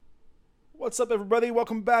What's up, everybody?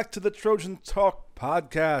 Welcome back to the Trojan Talk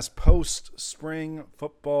podcast, post-spring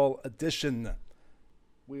football edition.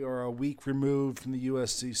 We are a week removed from the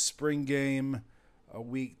USC spring game, a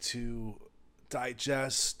week to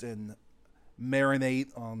digest and marinate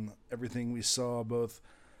on everything we saw both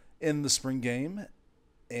in the spring game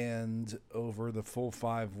and over the full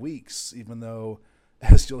 5 weeks, even though,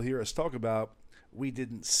 as you'll hear us talk about, we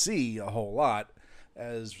didn't see a whole lot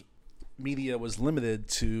as media was limited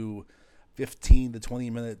to 15 to 20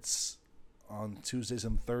 minutes on Tuesdays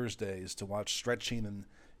and Thursdays to watch stretching and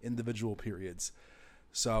individual periods.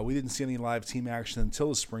 So we didn't see any live team action until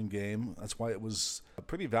the spring game. That's why it was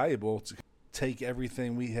pretty valuable to take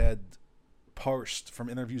everything we had parsed from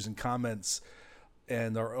interviews and comments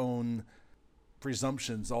and our own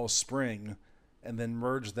presumptions all spring and then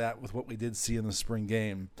merge that with what we did see in the spring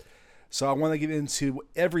game. So I want to get into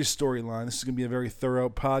every storyline. This is going to be a very thorough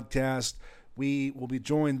podcast. We will be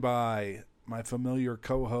joined by my familiar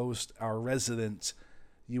co-host, our resident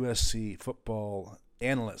USC football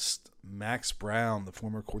analyst, Max Brown, the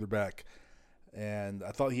former quarterback. And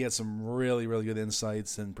I thought he had some really, really good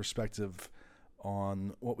insights and perspective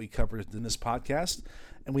on what we covered in this podcast.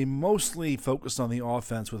 And we mostly focused on the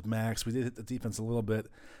offense with Max. We did hit the defense a little bit,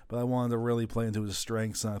 but I wanted to really play into his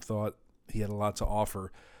strengths, and I thought he had a lot to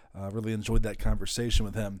offer. I really enjoyed that conversation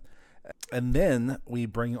with him. And then we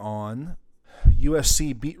bring on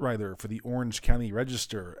USC beat writer for the Orange County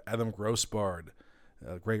Register, Adam Grossbard,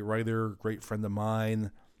 a great writer, great friend of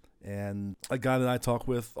mine, and a guy that I talk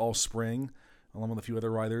with all spring, along with a few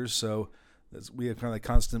other writers. So we have kind of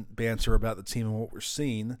constant banter about the team and what we're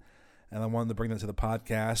seeing, and I wanted to bring that to the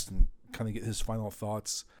podcast and kind of get his final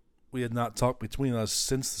thoughts. We had not talked between us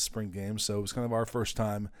since the spring game, so it was kind of our first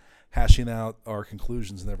time hashing out our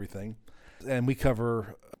conclusions and everything. And we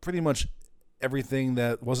cover pretty much everything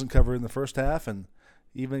that wasn't covered in the first half and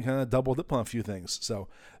even kind of doubled up on a few things. So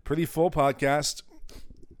pretty full podcast.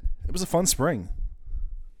 It was a fun spring.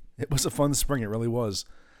 It really was.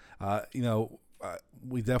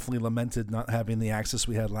 We definitely lamented not having the access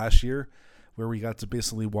we had last year where we got to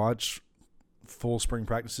basically watch full spring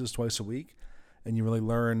practices twice a week and you really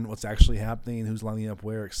learn what's actually happening, who's lining up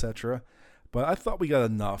where, etc. But I thought we got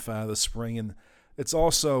enough out of the spring, and it's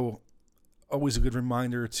also always a good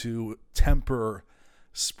reminder to temper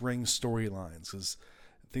spring storylines because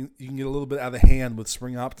I think you can get a little bit out of hand with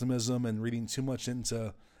spring optimism and reading too much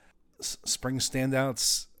into spring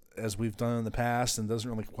standouts as we've done in the past and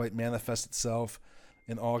doesn't really quite manifest itself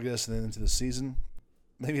in August and then into the season.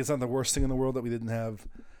 Maybe it's not the worst thing in the world that we didn't have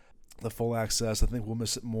the full access. I think we'll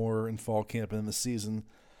miss it more in fall camp and in the season.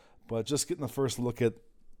 But just getting the first look at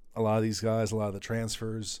a lot of these guys, a lot of the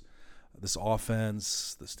transfers, this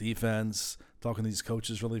offense, this defense, talking to these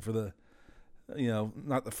coaches really for the,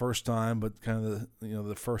 not the first time, but kind of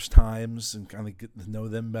the first times and kind of getting to know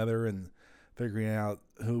them better and figuring out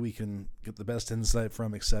who we can get the best insight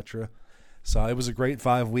from, etc. So it was a great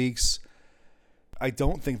 5 weeks. I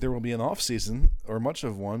don't think there will be an off season or much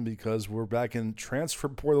of one because we're back in transfer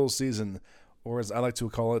portal season, or as I like to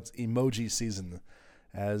call it, emoji season.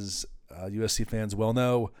 As USC fans well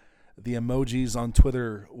know, the emojis on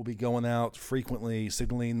Twitter will be going out frequently,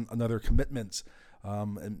 signaling another commitment,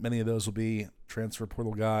 and many of those will be transfer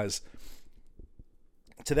portal guys.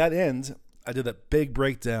 To that end, I did a big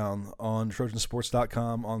breakdown on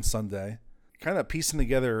Trojansports.com on Sunday, kind of piecing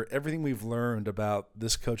together everything we've learned about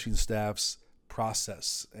this coaching staff's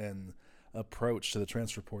process and approach to the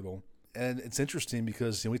transfer portal. And it's interesting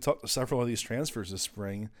because we talked to several of these transfers this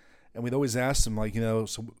spring, and we'd always ask them,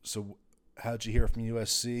 so how did you hear from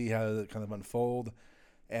USC? How did it kind of unfold?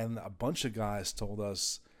 And a bunch of guys told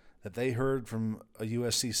us that they heard from a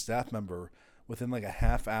USC staff member within like a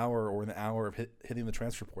half hour or an hour of hitting the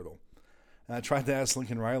transfer portal. And I tried to ask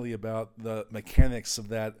Lincoln Riley about the mechanics of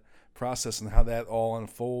that process and how that all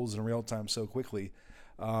unfolds in real time so quickly.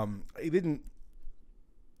 He didn't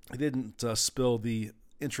spill the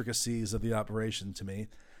intricacies of the operation to me,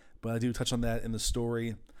 but I do touch on that in the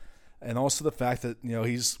story. And also the fact that,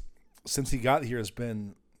 he's, since he got here, has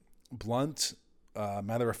been blunt,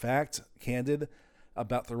 matter of fact, candid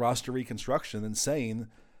about the roster reconstruction and saying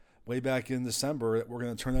way back in December that we're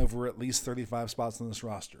going to turn over at least 35 spots on this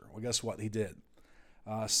roster. Well, guess what? He did.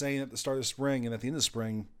 Saying at the start of spring and at the end of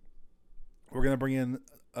spring, we're going to bring in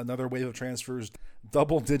another wave of transfers,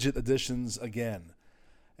 double-digit additions again.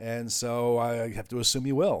 And so I have to assume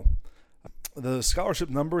he will. The scholarship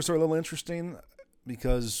numbers are a little interesting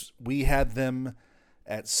because we had them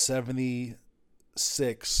at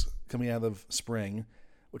 76 coming out of spring,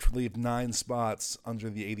 which would leave 9 spots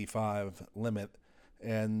under the 85 limit.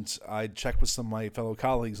 And I checked with some of my fellow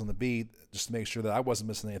colleagues on the beat just to make sure that I wasn't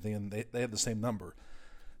missing anything, and they had the same number.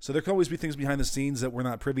 So there can always be things behind the scenes that we're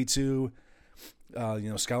not privy to.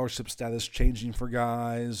 Scholarship status changing for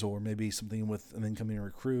guys, or maybe something with an incoming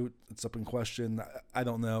recruit that's up in question. I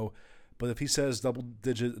don't know. But if he says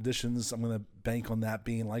double-digit additions, I'm going to bank on that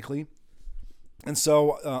being likely. And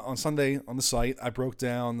so on Sunday on the site, I broke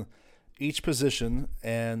down each position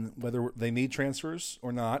and whether they need transfers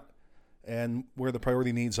or not, and where the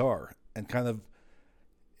priority needs are, and kind of,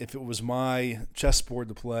 if it was my chessboard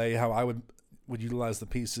to play, how I would utilize the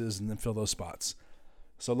pieces and then fill those spots.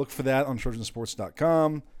 So look for that on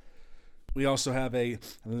trojansports.com. We also have a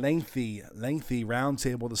lengthy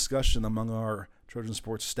roundtable discussion among our Trojan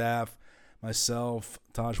Sports staff, myself,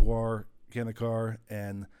 Tajwar Kanikar,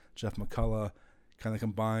 and Jeff McCullough, kind of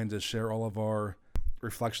combined to share all of our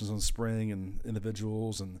reflections on spring and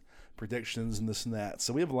individuals and predictions and this and that.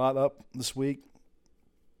 So we have a lot up this week.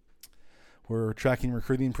 We're tracking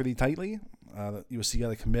recruiting pretty tightly. USC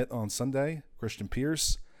got a commit on Sunday, Christian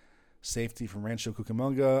Pierce, safety from Rancho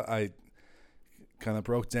Cucamonga. I kind of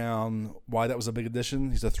broke down why that was a big addition.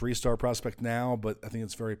 He's a 3-star prospect now, but I think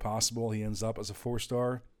it's very possible he ends up as a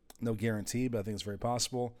 4-star. No guarantee, but I think it's very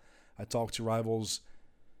possible. I talked to Rivals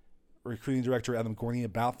recruiting director Adam Gorney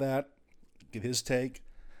about that, get his take.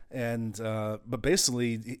 And but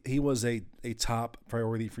basically, he was a top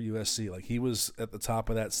priority for USC. Like, he was at the top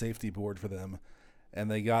of that safety board for them,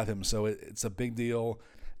 and they got him. So it's a big deal,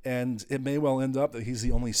 and it may well end up that he's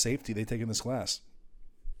the only safety they take in this class.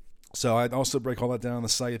 So I'd also break all that down on the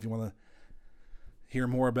site. If you want to hear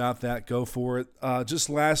more about that, go for it. Just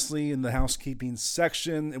lastly, in the housekeeping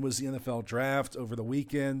section, it was the NFL draft over the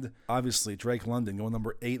weekend. Obviously, Drake London going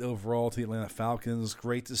number 8 overall to the Atlanta Falcons.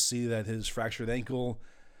 Great to see that his fractured ankle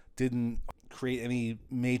didn't create any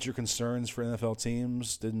major concerns for NFL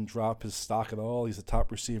teams, didn't drop his stock at all. He's the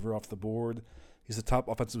top receiver off the board. He's the top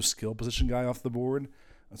offensive skill position guy off the board.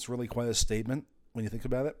 That's really quite a statement when you think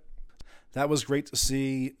about it. That was great to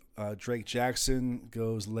see. Drake Jackson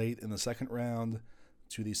goes late in the second round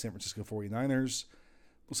to the San Francisco 49ers.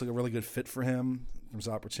 Looks like a really good fit for him in terms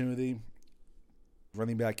of opportunity.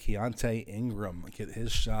 Running back Keontae Ingram get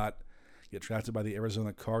his shot, get drafted by the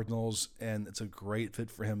Arizona Cardinals, and it's a great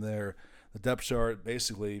fit for him there. The depth chart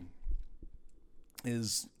basically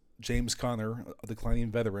is James Conner, a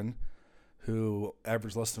declining veteran who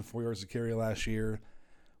averaged less than 4 yards a carry last year,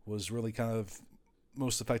 was really kind of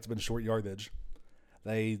most effective in short yardage.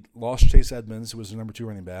 They lost Chase Edmonds, who was the number 2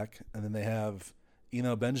 running back, and then they have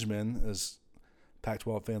Eno Benjamin, as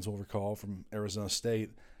Pac-12 fans will recall, from Arizona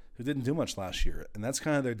State, who didn't do much last year, and that's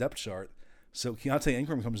kind of their depth chart. So Keontae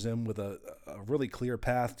Ingram comes in with a really clear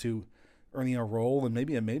path to earning a role, and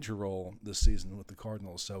maybe a major role this season with the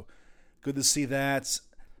Cardinals. So good to see that.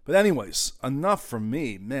 But anyways, enough from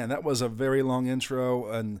me. Man, that was a very long intro,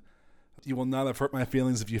 and you will not have hurt my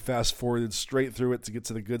feelings if you fast-forwarded straight through it to get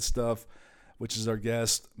to the good stuff, which is our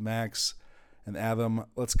guest, Max and Adam.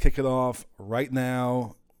 Let's kick it off right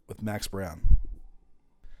now with Max Brown.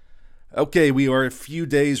 Okay, we are a few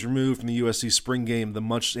days removed from the USC spring game, the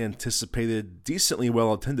much-anticipated, decently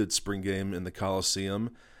well-attended spring game in the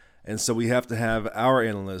Coliseum. And so we have to have our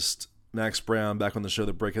analyst, Max Brown, back on the show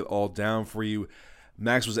to break it all down for you.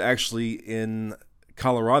 Max was actually in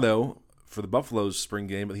Colorado for the Buffaloes spring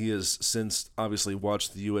game, but he has since obviously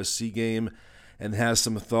watched the USC game and has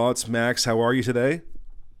some thoughts. Max, how are you today?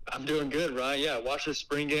 I'm doing good, Ryan. Yeah, I watched the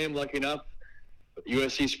spring game, lucky enough.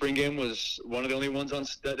 USC spring game was one of the only ones on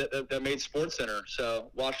that made SportsCenter.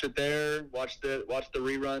 So watched it there, watched the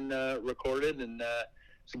rerun recorded, and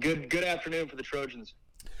it's a good afternoon for the Trojans.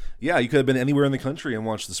 Yeah, you could have been anywhere in the country and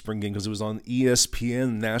watched the spring game because it was on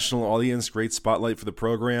ESPN, national audience, great spotlight for the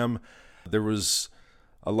program. There was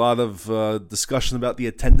a lot of discussion about the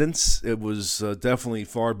attendance. It was definitely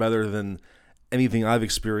far better than anything I've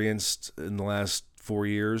experienced in the last 4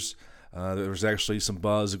 years. There was actually some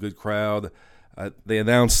buzz, a good crowd. They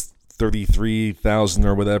announced 33,000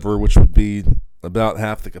 or whatever, which would be about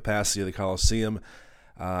half the capacity of the Coliseum.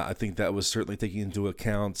 I think that was certainly taking into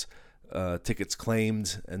account tickets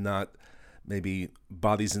claimed and not maybe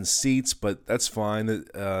bodies in seats, but that's fine.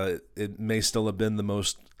 It may still have been the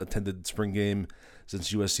most attended spring game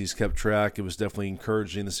since USC's kept track. It was definitely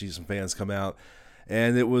encouraging to see some fans come out.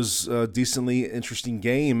 And it was a decently interesting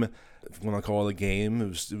game, if you want to call it a game.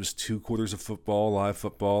 It was 2 quarters of football, live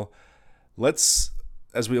football. Let's,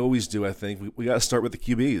 as we always do, I think, we got to start with the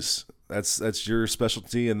QBs. That's your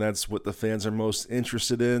specialty, and that's what the fans are most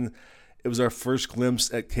interested in. It was our first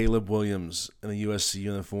glimpse at Caleb Williams in a USC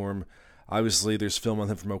uniform. Obviously, there's film on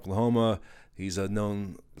him from Oklahoma. He's a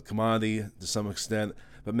known commodity to some extent.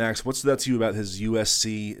 But Max, what stood out to you about his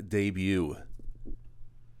USC debut?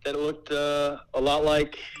 That it looked a lot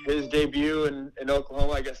like his debut in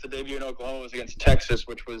Oklahoma. I guess the debut in Oklahoma was against Texas,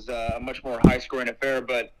 which was a much more high-scoring affair.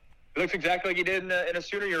 But it looks exactly like he did in a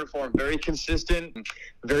Sooner uniform. Very consistent,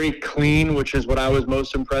 very clean, which is what I was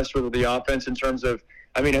most impressed with the offense in terms of,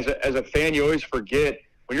 I mean, as a fan, you always forget,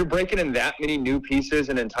 when you're breaking in that many new pieces,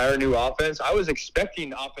 an entire new offense, I was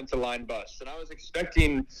expecting offensive line busts, and I was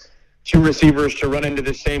expecting two receivers to run into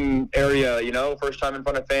the same area, first time in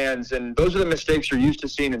front of fans. And those are the mistakes you're used to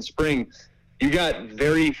seeing in spring. You got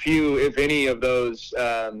very few, if any, of those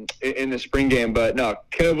in the spring game. But no,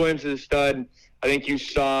 Caleb Williams is a stud. I think you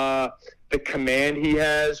saw the command he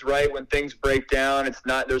has, right? When things break down,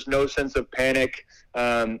 there's no sense of panic.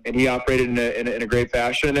 And he operated in a great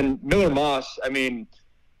fashion. And then Miller Moss, I mean,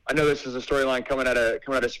 I know this is a storyline coming out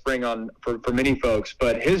of spring for many folks,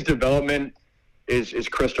 but his development is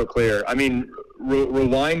crystal clear. I mean,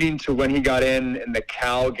 rewinding to when he got in the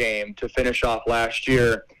Cal game to finish off last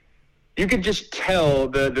year, you could just tell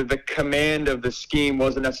the command of the scheme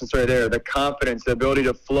wasn't necessarily there. The confidence, the ability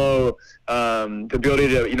to flow, the ability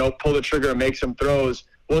to pull the trigger and make some throws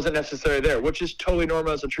wasn't necessarily there, which is totally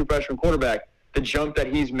normal as a true freshman quarterback. The jump that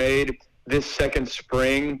he's made this second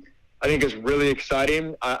spring, I think, is really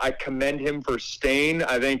exciting. I commend him for staying.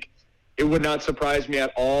 I think it would not surprise me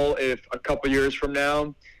at all if a couple years from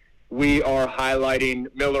now we are highlighting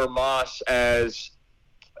Miller Moss as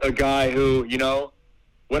a guy who,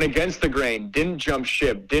 went against the grain, didn't jump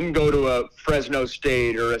ship, didn't go to a Fresno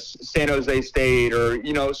State or a San Jose State or,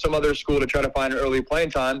 some other school to try to find an early playing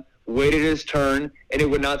time, waited his turn, and it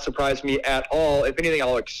would not surprise me at all. If anything,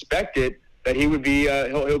 I'll expect it, that he would be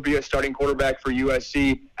he'll be a starting quarterback for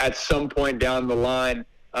USC at some point down the line.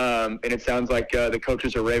 And it sounds like the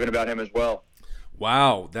coaches are raving about him as well.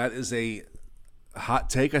 Wow, that is a hot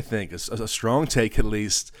take, I think, a strong take at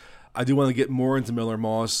least. I do want to get more into Miller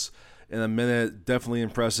Moss in a minute. Definitely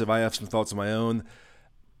impressive. I have some thoughts of my own.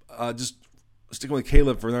 Just sticking with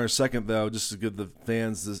Caleb for another second, though, just to give the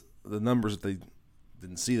fans the numbers if they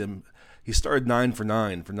didn't see them. He started 9 for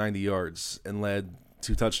 9 for 90 yards and led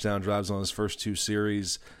 2 touchdown drives on his first 2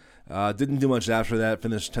 series. Didn't do much after that,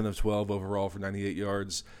 finished 10 of 12 overall for 98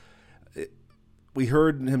 yards. We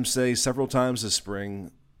heard him say several times this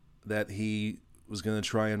spring that he was going to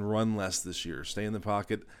try and run less this year, stay in the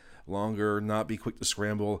pocket longer, not be quick to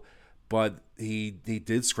scramble. But he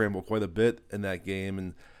did scramble quite a bit in that game,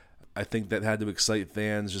 and I think that had to excite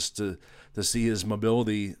fans just to see his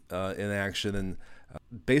mobility in action. And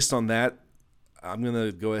based on that, I'm going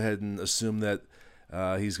to go ahead and assume that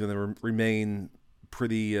he's going to remain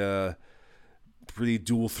pretty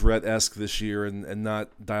dual threat-esque this year and not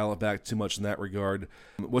dial it back too much in that regard.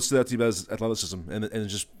 What stood out to you about his athleticism and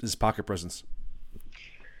just his pocket presence?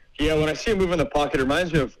 Yeah, when I see him move in the pocket, it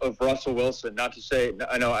reminds me of Russell Wilson. Not to say,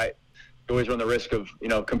 I know I always run the risk of,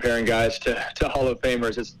 comparing guys to Hall of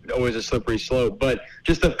Famers. It's always a slippery slope. But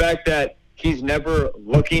just the fact that he's never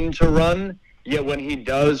looking to run, yet when he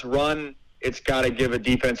does run, it's got to give a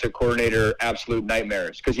defensive coordinator absolute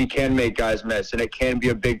nightmares because he can make guys miss, and it can be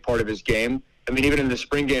a big part of his game. I mean, even in the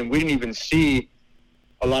spring game, we didn't even see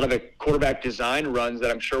a lot of the quarterback design runs that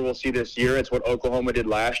I'm sure we'll see this year. It's what Oklahoma did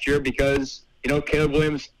last year because, Caleb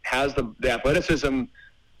Williams has the athleticism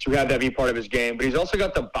to have that be part of his game, but he's also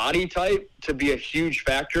got the body type to be a huge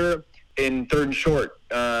factor in third and short,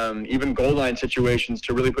 even goal line situations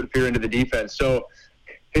to really put fear into the defense. So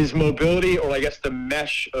his mobility, or I guess the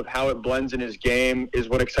mesh of how it blends in his game, is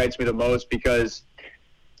what excites me the most because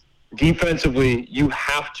defensively, you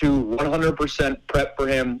have to 100% prep for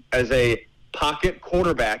him as a pocket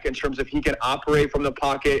quarterback in terms of he can operate from the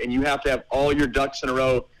pocket, and you have to have all your ducks in a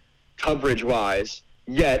row coverage-wise.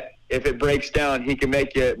 Yet, if it breaks down, he can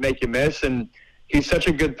make you miss. And he's such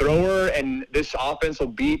a good thrower, and this offense will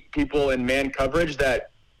beat people in man coverage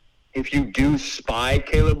that if you do spy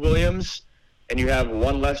Caleb Williams and you have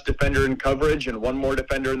one less defender in coverage and one more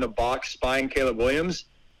defender in the box spying Caleb Williams,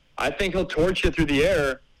 I think he'll torch you through the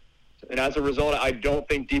air. And as a result, I don't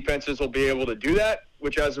think defenses will be able to do that,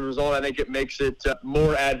 which as a result, I think it makes it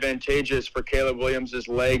more advantageous for Caleb Williams'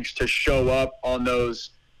 legs to show up on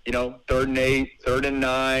those, 3rd and 8, 3rd and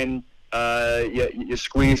 9. You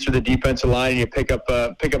squeeze through the defensive line and you pick up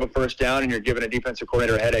a first down, and you're giving a defensive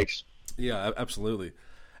coordinator headaches. Yeah, absolutely.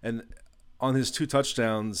 And on his 2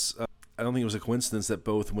 touchdowns, I don't think it was a coincidence that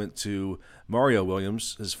both went to Mario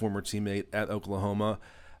Williams, his former teammate at Oklahoma,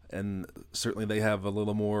 and certainly they have a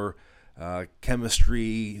little more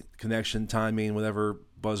chemistry, connection, timing, whatever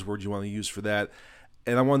buzzword you want to use for that.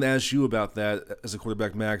 And I wanted to ask you about that as a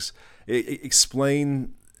quarterback, Max.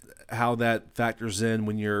 Explain how that factors in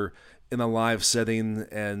when you're in a live setting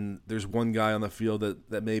and there's one guy on the field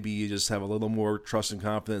that maybe you just have a little more trust and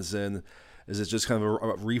confidence in? Is it just kind of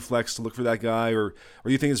a reflex to look for that guy, or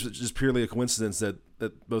do you think it's just purely a coincidence that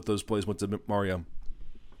both those plays went to Mario?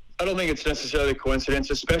 I don't think it's necessarily a coincidence,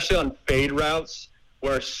 especially on fade routes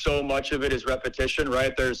where so much of it is repetition,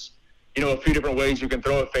 right? There's, a few different ways you can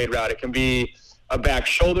throw a fade route. It can be a back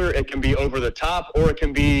shoulder, it can be over the top, or it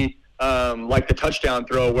can be like the touchdown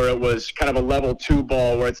throw where it was kind of a level 2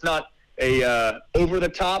 ball where it's not a over the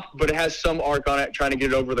top, but it has some arc on it trying to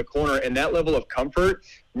get it over the corner. And that level of comfort,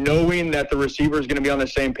 knowing that the receiver is going to be on the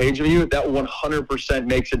same page with you, that 100%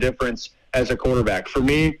 makes a difference as a quarterback. For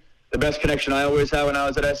me, the best connection I always had when I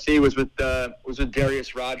was at SC was with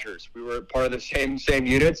Darius Rogers. We were part of the same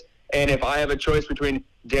units. And if I have a choice between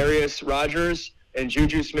Darius Rogers and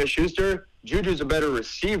Juju Smith-Schuster, Juju's a better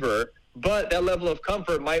receiver, but that level of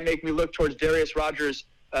comfort might make me look towards Darius Rogers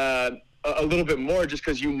a little bit more just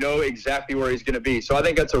because you know exactly where he's going to be. So I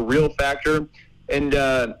think that's a real factor. And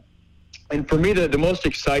for me, the most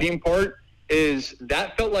exciting part is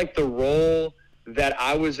that felt like the role that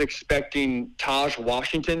I was expecting Taj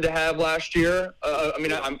Washington to have last year. I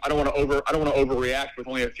don't want to overreact with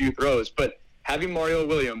only a few throws, but having Mario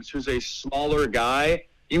Williams, who's a smaller guy,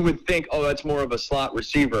 you would think, oh, that's more of a slot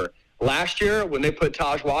receiver. Last year, when they put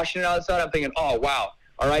Taj Washington outside, I'm thinking, oh, wow,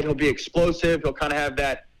 all right, he'll be explosive. He'll kind of have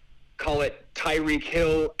that, call it Tyreek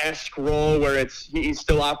Hill-esque role where he's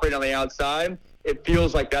still operating on the outside. It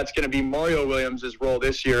feels like that's going to be Mario Williams' role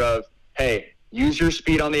this year of, hey, use your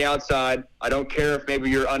speed on the outside. I don't care if maybe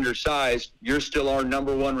you're undersized. You're still our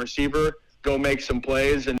number one receiver. Go make some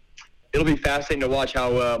plays. And it'll be fascinating to watch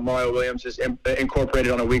how Mario Williams is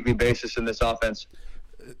incorporated on a weekly basis in this offense.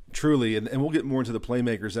 Truly, and we'll get more into the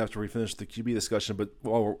playmakers after we finish the QB discussion, but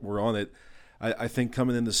while we're on it, I think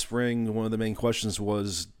coming into spring, one of the main questions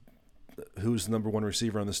was who's the number one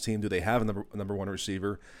receiver on this team? Do they have a number one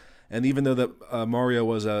receiver? And even though that Mario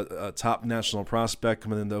was a top national prospect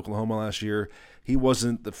coming into Oklahoma last year, he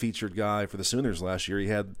wasn't the featured guy for the Sooners last year. He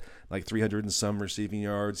had like 300 and some receiving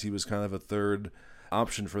yards. He was kind of a third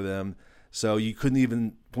option for them. So you couldn't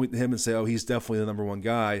even point to him and say, oh, he's definitely the number one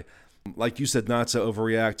guy. Like you said, not to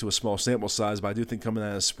overreact to a small sample size, but I do think coming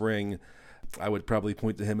out of spring, I would probably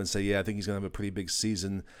point to him and say, yeah, I think he's going to have a pretty big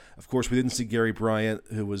season. Of course, we didn't see Gary Bryant,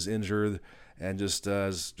 who was injured and just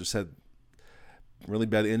had really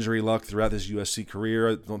bad injury luck throughout his USC career.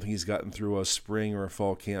 I don't think he's gotten through a spring or a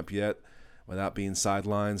fall camp yet without being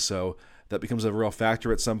sidelined. So that becomes a real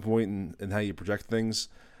factor at some point in how you project things.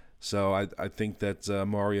 So I think that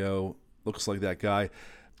Mario looks like that guy.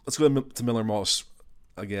 Let's go to Miller Moss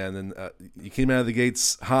again. And you came out of the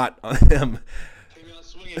gates hot on him. Came out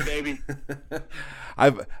swinging, baby.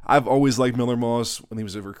 I've always liked Miller Moss when he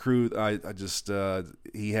was a recruit. I just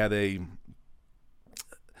he had an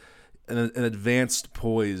advanced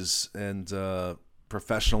poise and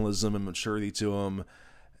professionalism and maturity to him,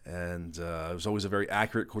 and he was always a very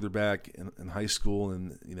accurate quarterback in high school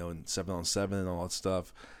and in 7-on-7 and all that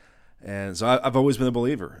stuff. And so I've always been a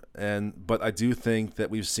believer, but I do think that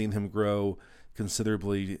we've seen him grow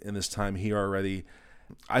considerably in this time here already.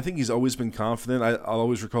 I think he's always been confident. I'll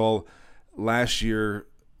always recall last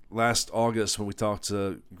August when we talked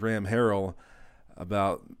to Graham Harrell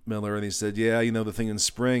about Miller, and he said, yeah, the thing in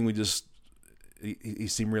spring, he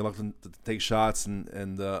seemed reluctant to take shots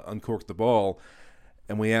and uncork the ball.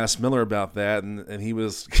 And we asked Miller about that, and he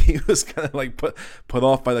was kind of like put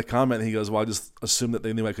off by the comment. He goes, well, I just assumed that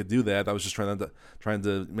they knew I could do that. I was just trying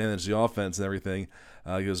to manage the offense and everything.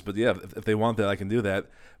 He goes, but yeah, if they want that, I can do that.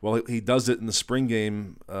 Well, he does it in the spring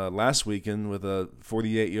game last weekend with a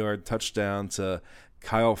 48-yard touchdown to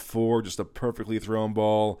Kyle Ford, just a perfectly thrown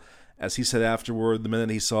ball. As he said afterward, the minute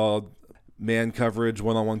he saw man coverage,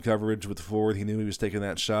 one-on-one coverage with Ford, he knew he was taking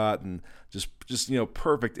that shot, and just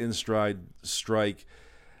perfect in-stride strike.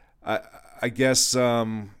 I guess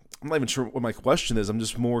I'm not even sure what my question is. I'm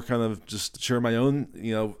just more kind of just share my own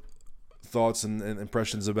thoughts and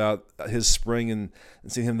impressions about his spring and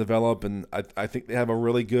seeing him develop. And I think they have a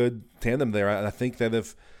really good tandem there. And I think that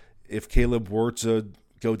if Caleb were to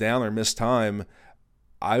go down or miss time,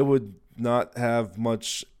 I would not have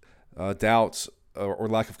much doubt or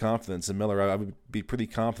lack of confidence in Miller. I would be pretty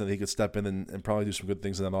confident he could step in and probably do some good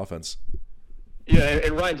things in that offense. Yeah,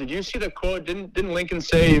 and Ryan, did you see the quote? Didn't Lincoln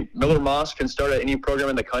say Miller Moss can start at any program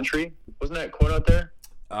in the country? Wasn't that quote out there?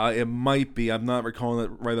 It might be. I'm not recalling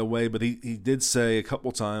it right away, but he did say a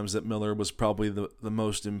couple times that Miller was probably the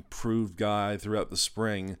most improved guy throughout the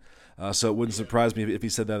spring. So it wouldn't surprise me if he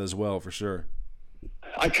said that as well, for sure.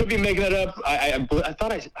 I could be making that up. I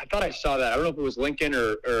thought I saw that. I don't know if it was Lincoln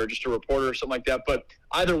or just a reporter or something like that. But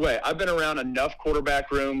either way, I've been around enough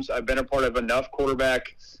quarterback rooms. I've been a part of enough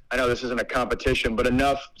quarterback. I know this isn't a competition, but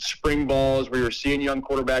enough spring balls where you're seeing young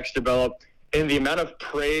quarterbacks develop. And the amount of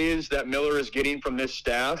praise that Miller is getting from this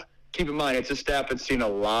staff, keep in mind, it's a staff that's seen a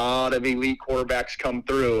lot of elite quarterbacks come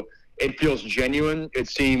through. It feels genuine. It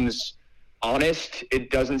seems honest. It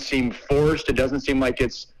doesn't seem forced. It doesn't seem like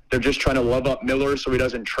they're just trying to love up Miller so he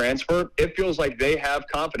doesn't transfer. It feels like they have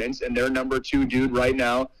confidence in their number 2 dude right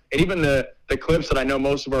now. And even the clips that I know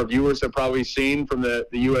most of our viewers have probably seen from the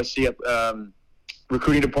USC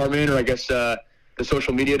recruiting department, or I guess the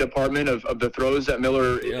social media department of the throws that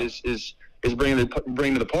Miller is bringing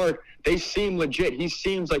to the park, they seem legit. He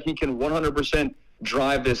seems like he can 100%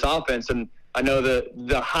 drive this offense. And I know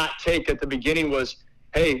the hot take at the beginning was,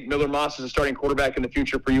 hey, Miller Moss is a starting quarterback in the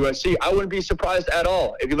future for USC. I wouldn't be surprised at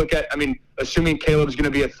all. If you look at, assuming Caleb's going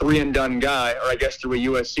to be a 3-and-done guy, or I guess through a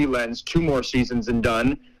USC lens, 2 more seasons and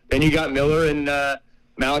done, then you got Miller and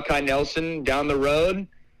Malachi Nelson down the road.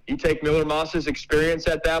 You take Miller Moss's experience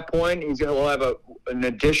at that point, will have an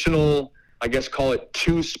additional, I guess, call it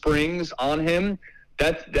 2 springs on him.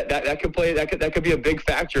 That could be a big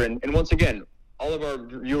factor. And once again, all of our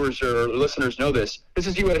viewers or listeners know this. This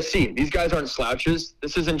is USC. These guys aren't slouches.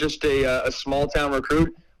 This isn't just a small-town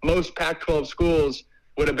recruit. Most Pac-12 schools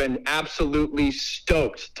would have been absolutely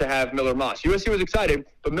stoked to have Miller Moss. USC was excited,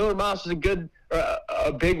 but Miller Moss is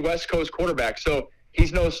a big West Coast quarterback. So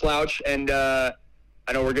he's no slouch, and I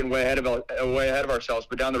know we're getting way ahead of ourselves,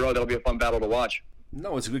 but down the road, that'll be a fun battle to watch.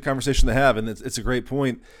 No, it's a good conversation to have, and it's a great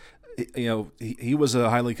point. He was a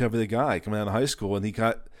highly coveted guy coming out of high school, and he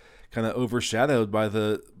got kind of overshadowed by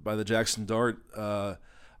the Jackson Dart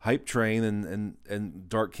hype train, and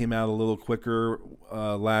Dart came out a little quicker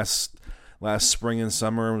last spring and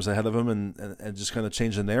summer and was ahead of him, and just kind of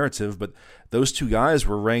changed the narrative. But those 2 guys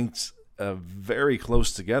were ranked very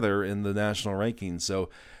close together in the national rankings, so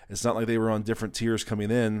it's not like they were on different tiers coming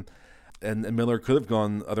in. And Miller could have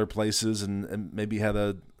gone other places and maybe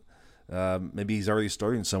had maybe he's already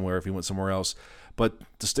starting somewhere if he went somewhere else. But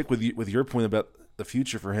to stick with your point about the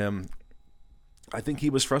future for him, I think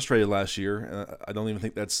he was frustrated last year. I don't even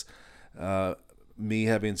think that's me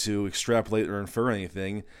having to extrapolate or infer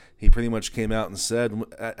anything. He pretty much came out and said,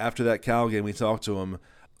 after that Cal game, we talked to him.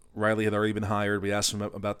 Riley had already been hired. We asked him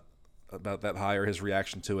about that hire, his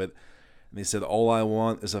reaction to it, and he said, "All I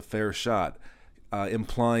want is a fair shot,"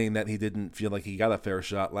 implying that he didn't feel like he got a fair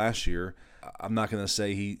shot last year. I'm not going to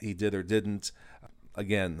say he did or didn't.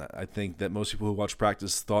 Again, I think that most people who watch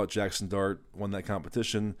practice thought Jackson Dart won that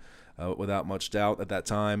competition without much doubt at that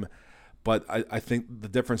time. But I think the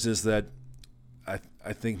difference is that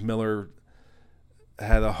I think Miller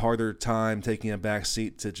had a harder time taking a back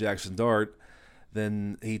seat to Jackson Dart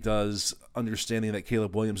than he does understanding that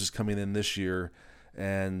Caleb Williams is coming in this year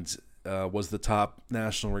and was the top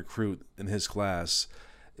national recruit in his class,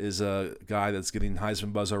 is a guy that's getting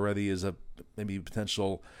Heisman buzz already, is a maybe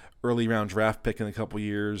potential early round draft pick in a couple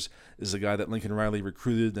years, is a guy that Lincoln Riley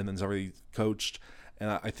recruited and has already coached. And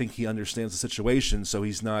I think he understands the situation, so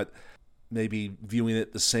he's not maybe viewing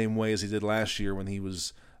it the same way as he did last year when he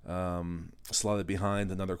was slotted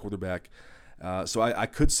behind another quarterback. So I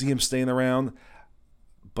could see him staying around,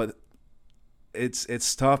 but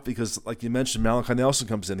it's tough because, like you mentioned, Malachi Nelson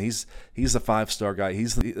comes in. He's a 5-star guy.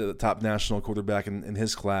 He's the top national quarterback in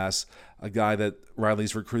his class, a guy that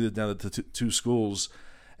Riley's recruited down to 2 schools,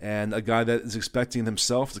 and a guy that is expecting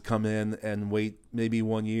himself to come in and wait maybe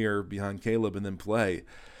 1 year behind Caleb and then play.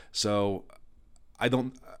 So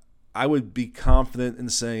I would be confident in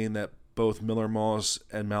saying that both Miller Moss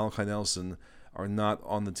and Malachi Nelson are not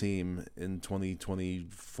on the team in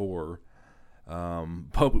 2024.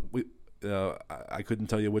 But I couldn't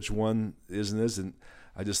tell you which one is and isn't.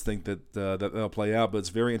 I just think that that'll play out. But it's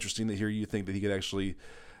very interesting to hear you think that he could actually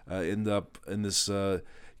end up in this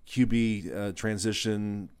QB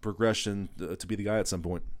transition progression to be the guy at some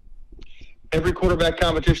point. Every quarterback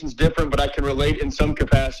competition is different, but I can relate in some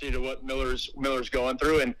capacity to what Miller's going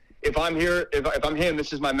through. And if I'm here, if I'm him,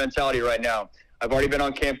 this is my mentality right now. I've already been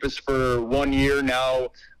on campus for 1 year now,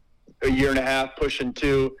 a year and a half, pushing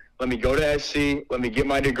 2. Let me go to SC. Let me get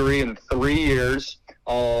my degree in 3 years.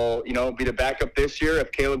 I'll, be the backup this year.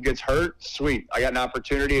 If Caleb gets hurt, sweet. I got an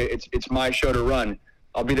opportunity. It's my show to run.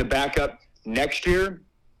 I'll be the backup next year,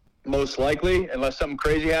 most likely, unless something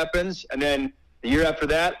crazy happens. And then the year after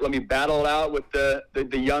that, let me battle it out with the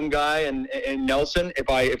young guy and Nelson. If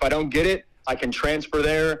I don't get it, I can transfer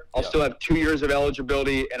there. I'll still have 2 years of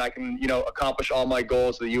eligibility, and I can, accomplish all my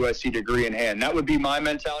goals with a USC degree in hand. That would be my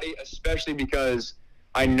mentality, especially because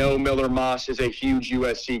I know Miller Moss is a huge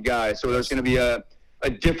USC guy. So there's going to be a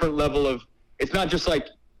different level of – it's not just like,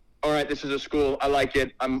 all right, this is a school. I like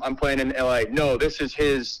it. I'm playing in LA. No, this is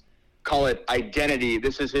his – call it identity.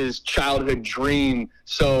 This is his childhood dream.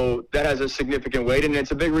 So that has a significant weight, and it's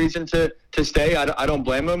a big reason to stay. I don't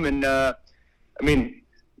blame him. And, I mean,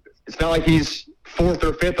 it's not like he's fourth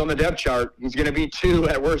or fifth on the depth chart. He's going to be 2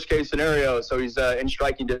 at worst case scenario. So he's in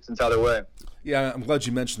striking distance either way. Yeah, I'm glad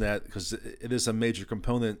you mentioned that because it is a major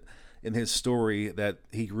component in his story that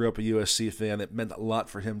he grew up a USC fan. It meant a lot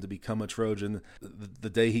for him to become a Trojan. The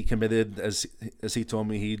day he committed, as he told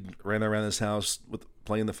me, he ran around his house with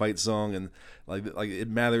playing the fight song, and like it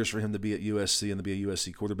matters for him to be at USC and to be a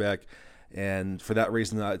USC quarterback. And for that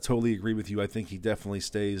reason, I totally agree with you. I think he definitely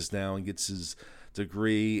stays now and gets his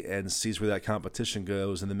degree and sees where that competition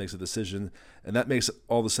goes and then makes a decision. And that makes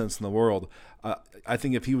all the sense in the world. I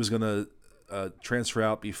think if he was going to transfer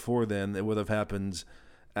out before then, it would have happened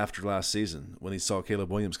after last season when he saw Caleb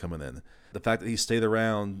Williams coming in. The fact that he stayed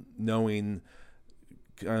around knowing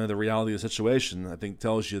kind of the reality of the situation, I think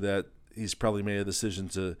tells you that he's probably made a decision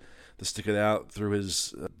to stick it out through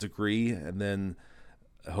his degree and then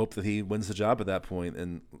hope that he wins the job at that point.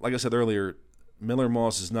 And like I said earlier, Miller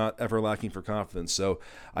Moss is not ever lacking for confidence. So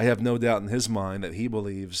I have no doubt in his mind that he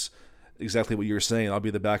believes exactly what you're saying. I'll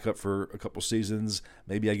be the backup for a couple seasons.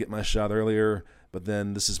 Maybe I get my shot earlier, but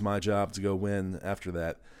then this is my job to go win after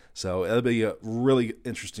that. So that'll be a really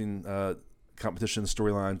interesting competition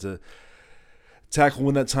storyline to tackle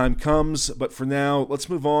when that time comes. But for now, let's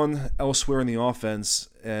move on elsewhere in the offense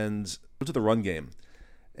and go to the run game.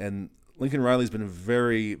 And Lincoln Riley's been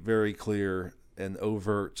very, very clear and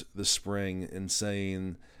overt this spring in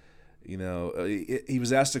saying, you know, he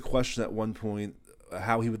was asked a question at one point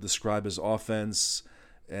how he would describe his offense,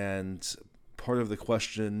 and part of the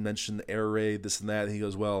question mentioned air raid, this and that. And he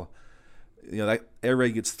goes, well, you know, that air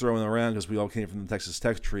raid gets thrown around because we all came from the Texas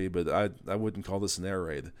Tech tree, but I wouldn't call this an air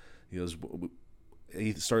raid. He goes,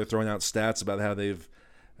 he started throwing out stats about how they've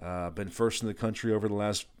been first in the country over the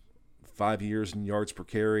last 5 years in yards per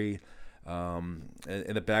carry, and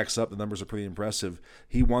it backs up. The numbers are pretty impressive.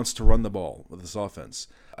 He wants to run the ball with this offense.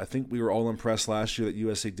 I think we were all impressed last year that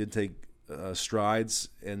USC did take strides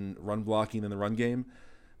in run blocking in the run game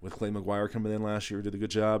with Clay McGuire coming in last year, did a good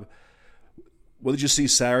job. What did you see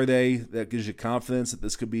Saturday that gives you confidence that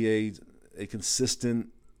this could be a consistent,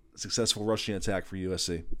 successful rushing attack for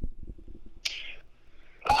USC?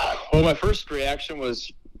 Well, my first reaction was,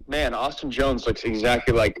 man, Austin Jones looks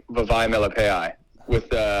exactly like Vavae Malepeai with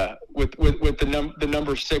the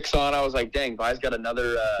number 6 on. I was like, dang, Vai's got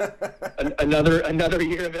another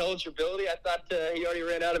year of eligibility. I thought he already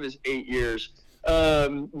ran out of his 8 years.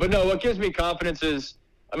 But no, what gives me confidence is,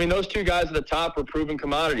 I mean, those 2 guys at the top were proven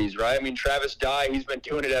commodities, right? I mean, Travis Dye, he's been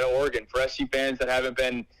doing it at Oregon. For SC fans that haven't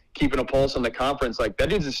been keeping a pulse on the conference, like, that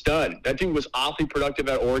dude's a stud. That dude was awfully productive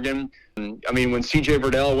at Oregon. I mean, when C.J.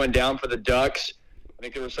 Verdell went down for the Ducks, I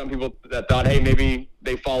think there were some people that thought, hey, maybe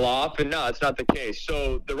they fall off, and no, it's not the case.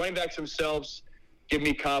 So the running backs themselves give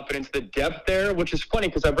me confidence. The depth there, which is funny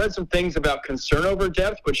because I've read some things about concern over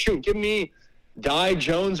depth, but shoot, give me Dye,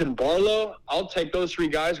 Jones, and Barlow. I'll take those 3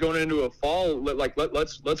 guys going into a fall.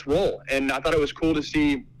 Let's roll. And I thought it was cool to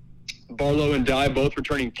see Barlow and Dye both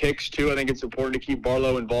returning kicks too. I think it's important to keep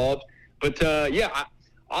Barlow involved. But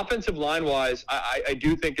offensive line wise, I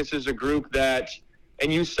do think this is a group that,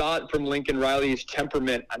 and you saw it from Lincoln Riley's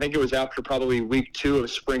temperament. I think it was after probably week 2 of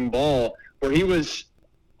spring ball where he was,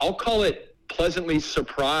 I'll call it, pleasantly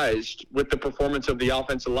surprised with the performance of the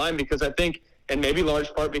offensive line, because I think, and maybe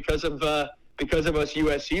large part because of us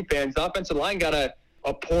USC fans, the offensive line got a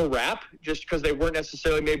poor rap just because they weren't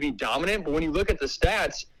necessarily maybe dominant. But when you look at the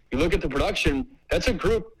stats, you look at the production, that's a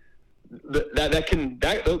group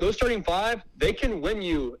those starting 5, they can win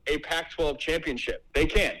you a Pac-12 championship. They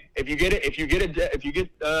can. If you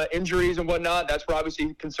get injuries and whatnot, that's where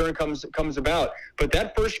obviously concern comes about. But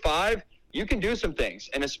that first 5, you can do some things,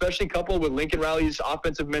 and especially coupled with Lincoln Riley's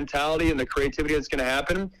offensive mentality and the creativity that's going to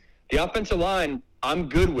happen. The offensive line, I'm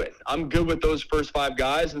good with those first 5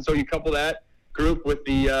 guys, and so you couple that group with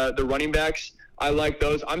the running backs. I like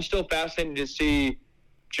those. I'm still fascinated to see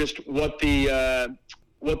just what the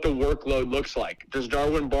workload looks like. Does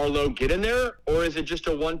Darwin Barlow get in there, or is it just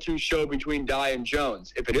a 1-2 show between Dye and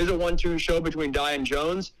Jones? If it is a 1-2 show between Dye and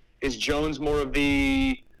Jones, is Jones more of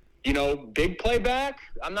the, big play back?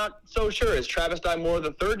 I'm not so sure. Is Travis Dye more of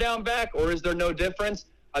the third down back, or is there no difference?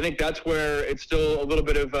 I think that's where it's still a little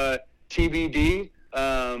bit of a TBD.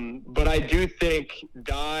 But I do think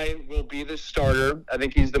Dye will be the starter. I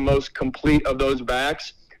think he's the most complete of those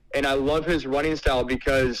backs. And I love his running style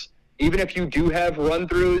because, even if you do have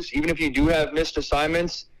run-throughs, even if you do have missed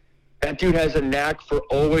assignments, that dude has a knack for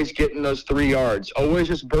always getting those 3 yards, always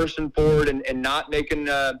just bursting forward and not making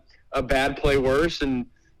a bad play worse. And,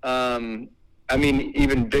 I mean,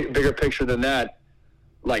 even bigger picture than that,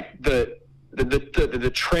 like the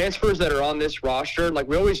transfers that are on this roster, like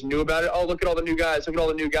we always knew about it. Oh, look at all the new guys. Look at all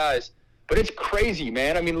the new guys. But it's crazy,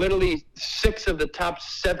 man. I mean, literally 6 of the top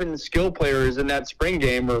 7 skill players in that spring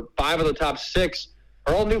game, or 5 of the top 6,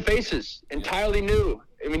 are all new faces, entirely new.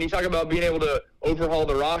 I mean, you talk about being able to overhaul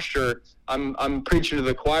the roster. I'm preaching to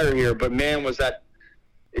the choir here, but man, was that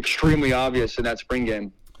extremely obvious in that spring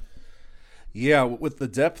game. Yeah, with the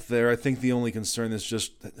depth there, I think the only concern is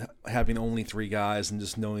just having only 3 guys and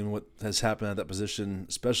just knowing what has happened at that position,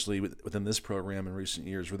 especially within this program in recent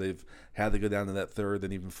years, where they've had to go down to that 3rd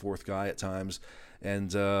and even 4th guy at times.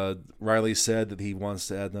 And Riley said that he wants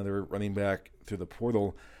to add another running back through the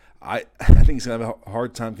portal. I think he's going to have a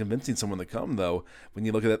hard time convincing someone to come, though. When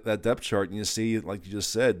you look at that depth chart and you see, like you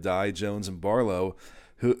just said, Dye, Jones, and Barlow,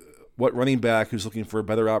 what running back who's looking for a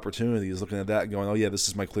better opportunity is looking at that and going, oh, yeah, this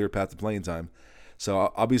is my clear path to playing time.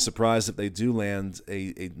 So I'll be surprised if they do land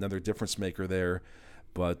another difference maker there.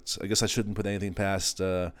 But I guess I shouldn't put anything past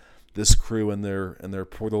this crew and their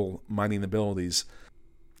portal mining abilities.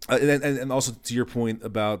 And also to your point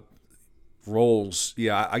about roles,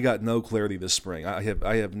 yeah, I got no clarity this spring. I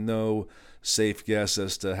have no safe guess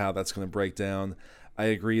as to how that's going to break down. I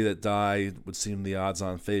agree that Dye would seem the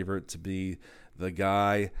odds-on favorite to be the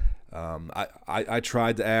guy. I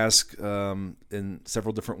tried to ask in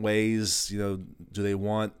several different ways. Do they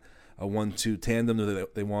want a 1-2 tandem? Do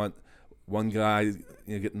they want one guy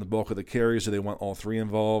getting the bulk of the carries? Do they want all 3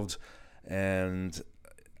 involved? And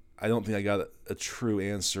I don't think I got a true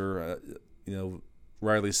answer.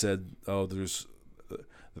 Riley said, "Oh,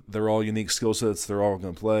 they're all unique skill sets. They're all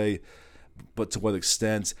going to play, but to what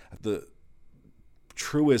extent?" The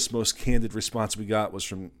truest, most candid response we got was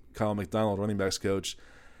from Kyle McDonald, running backs coach,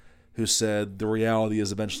 who said the reality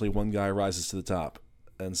is eventually one guy rises to the top.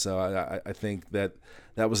 And so I think that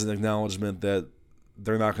was an acknowledgement that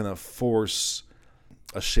they're not going to force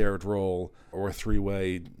a shared role or a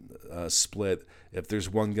 3-way split. If there's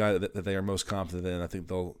one guy that they are most confident in, I think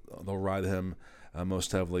they'll ride him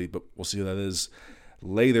most heavily, but we'll see who that is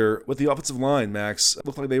later. With the offensive line, Max, it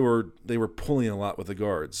looked like they were pulling a lot with the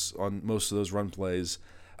guards on most of those run plays.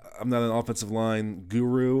 I'm not an offensive line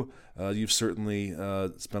guru. You've certainly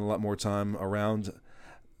spent a lot more time around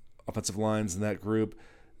offensive lines in that group.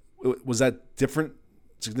 Was that different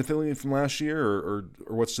significantly from last year, or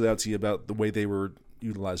what stood out to you about the way they were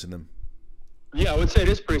utilizing them? Yeah, I would say it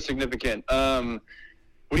is pretty significant.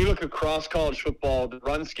 When you look across college football, the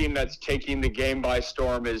run scheme that's taking the game by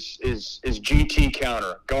storm is GT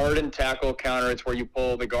counter, guard and tackle counter. It's where you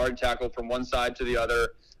pull the guard and tackle from one side to the other.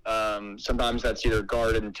 Sometimes that's either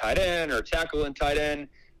guard and tight end or tackle and tight end.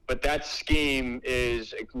 But that scheme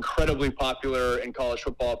is incredibly popular in college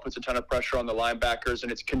football. It puts a ton of pressure on the linebackers,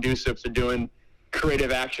 and it's conducive to doing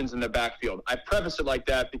creative actions in the backfield. I preface it like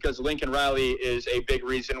that because Lincoln Riley is a big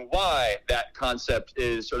reason why that concept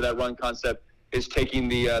is, or that run concept is taking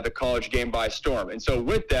the college game by storm. And so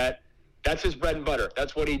with that, that's his bread and butter.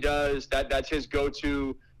 That's what he does. That's his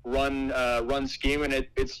go-to run scheme. And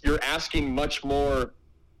it's you're asking much more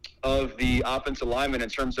of the offensive lineman in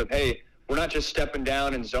terms of, hey, we're not just stepping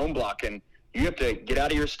down and zone blocking. You have to get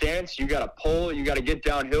out of your stance. You got to pull. You got to get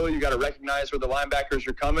downhill. You got to recognize where the linebackers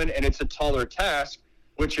are coming, and it's a taller task,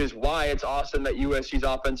 which is why it's awesome that USC's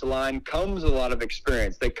offensive line comes with a lot of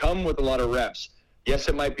experience. They come with a lot of reps. Yes,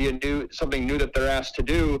 it might be something new that they're asked to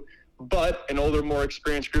do, but an older, more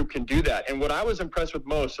experienced group can do that. And what I was impressed with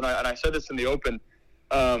most, and I said this in the open,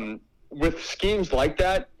 with schemes like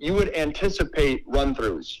that, you would anticipate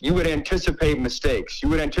run-throughs. You would anticipate mistakes. You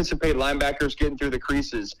would anticipate linebackers getting through the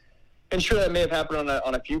creases. And sure, that may have happened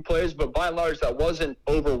on a few plays, but by and large, that wasn't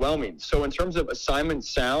overwhelming. So in terms of assignment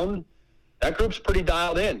sound, that group's pretty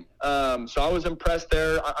dialed in. So I was impressed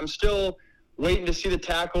there. I'm still waiting to see the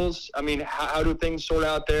tackles. I mean, how do things sort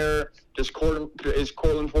out there? Is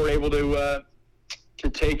Cortland Ford able to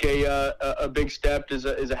take a big step? Is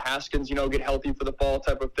a Haskins, get healthy for the fall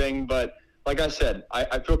type of thing? But like I said,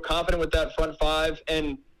 I feel confident with that front five,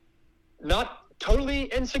 and not totally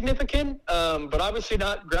insignificant, but obviously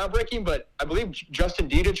not groundbreaking. But I believe Justin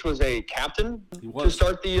Dedich was a captain to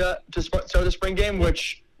start the spring game,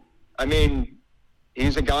 which, I mean,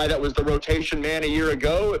 he's a guy that was the rotation man a year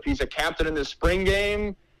ago. If he's a captain in the spring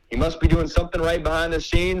game, he must be doing something right behind the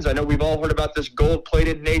scenes. I know we've all heard about this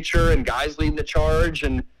gold-plated nature and guys leading the charge.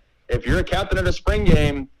 And if you're a captain in a spring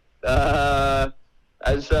game,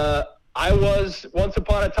 as I was once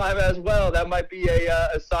upon a time as well. That might be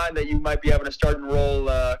a sign that you might be having a starting role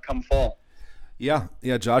come fall. Yeah.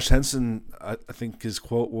 Josh Henson, I think his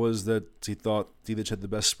quote was that he thought Didic had the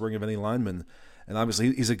best spring of any lineman, and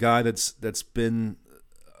obviously he's a guy that's been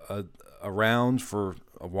around for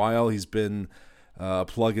a while. He's been a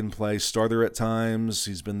plug-and-play starter at times.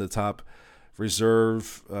 He's been the top reserve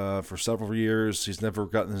for several years. He's never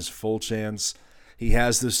gotten his full chance. He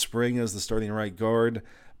has this spring as the starting right guard,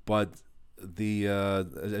 but the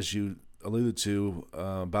as you alluded to,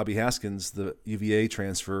 Bobby Haskins, the UVA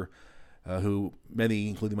transfer, who many,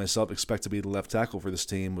 including myself, expect to be the left tackle for this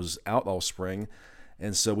team, was out all spring.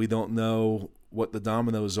 And so we don't know what the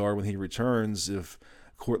dominoes are when he returns, if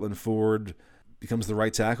Cortland Ford becomes the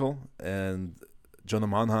right tackle and Jonah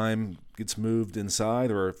Monheim gets moved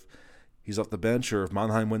inside, or if he's off the bench, or if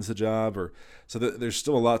Monheim wins the job. So there's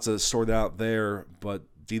still a lot to sort out there, but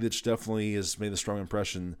Didic definitely has made a strong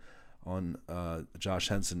impression on Josh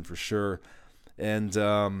Henson for sure. And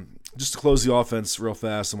just to close the offense real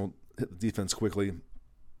fast, and we'll hit the defense quickly.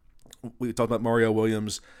 We talked about Mario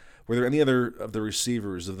Williams. Were there any other of the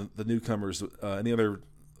receivers, of the newcomers, any other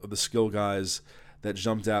of the skill guys that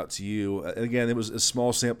jumped out to you? And again, it was a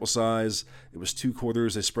small sample size. It was 2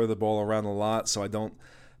 quarters. They spread the ball around a lot, so I don't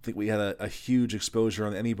think we had a huge exposure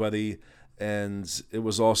on anybody. And it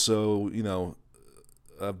was also,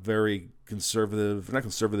 a very conservative, not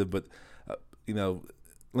conservative, but,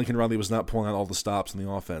 Lincoln Riley was not pulling out all the stops in the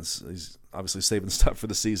offense. He's obviously saving stuff for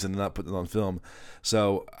the season and not putting it on film.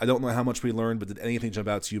 So I don't know how much we learned, but did anything jump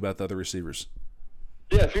out to you about the other receivers?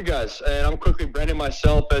 Yeah, a few guys. And I'm quickly branding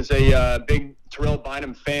myself as a big Terrell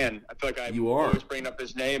Bynum fan. I feel like I'm always bringing up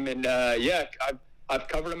his name. And, I've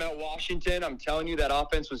covered him at Washington. I'm telling you, that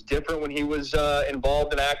offense was different when he was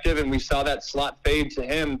involved and active, and we saw that slot fade to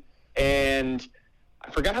him. And I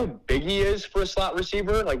forgot how big he is for a slot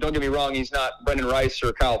receiver. Like, don't get me wrong, he's not Brendan Rice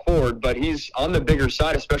or Kyle Ford, but he's on the bigger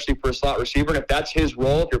side, especially for a slot receiver. And if that's his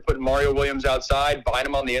role, if you're putting Mario Williams outside,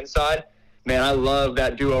 Bynum on the inside, man, I love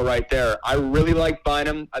that duo right there. I really like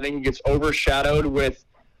Bynum. I think he gets overshadowed with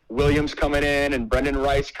Williams coming in and Brendan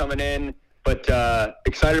Rice coming in, but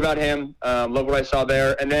excited about him. Love what I saw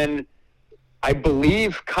there. And then I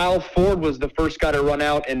believe Kyle Ford was the first guy to run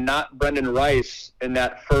out, and not Brendan Rice in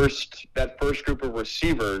that first group of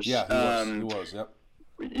receivers. Yeah, he was. Yep.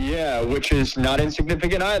 Yeah, which is not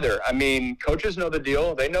insignificant either. I mean, coaches know the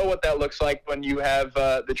deal. They know what that looks like when you have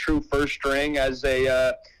the true first string as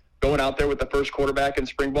a going out there with the first quarterback in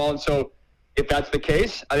spring ball. And so if that's the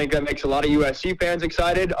case, I think that makes a lot of USC fans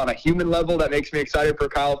excited. On a human level, that makes me excited for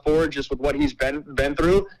Kyle Ford, just with what he's been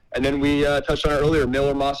through. And then we touched on it earlier,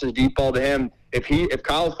 Miller Moss's deep ball to him. If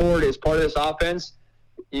Kyle Ford is part of this offense,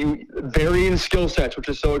 varying skill sets, which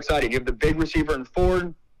is so exciting. You have the big receiver in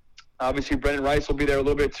Ford. Obviously, Brendan Rice will be there a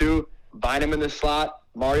little bit too. Bynum in the slot.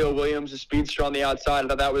 Mario Williams, a speedster on the outside. I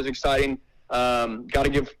thought that was exciting. Got to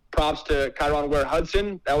give props to Kyron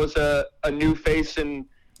Ware-Hudson. That was a new face in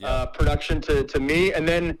production to me. And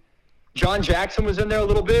then John Jackson was in there a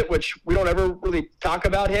little bit, which we don't ever really talk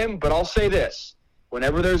about him. But I'll say this.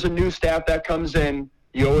 Whenever there's a new staff that comes in,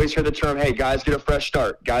 you always hear the term, hey, guys get a fresh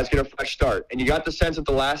start. Guys get a fresh start. And you got the sense at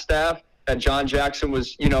the last staff that John Jackson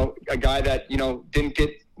was, a guy that, didn't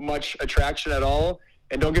get much attraction at all.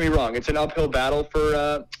 And don't get me wrong, it's an uphill battle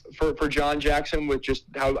for John Jackson with just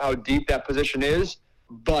how deep that position is.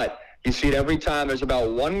 But you see it every time. There's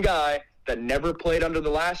about one guy that never played under the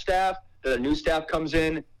last staff, that a new staff comes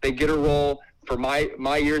in, they get a role. For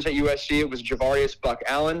my years at USC, it was Javarius Buck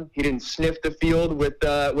Allen. He didn't sniff the field with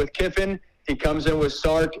Kiffin. He comes in with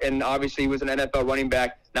Sark, and obviously he was an NFL running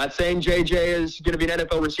back. Not saying JJ is going to be an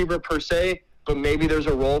NFL receiver per se, but maybe there's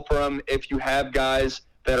a role for him if you have guys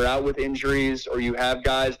that are out with injuries, or you have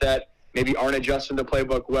guys that maybe aren't adjusting the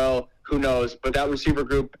playbook well. Who knows? But that receiver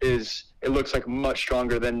group it looks like much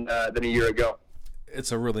stronger than a year ago.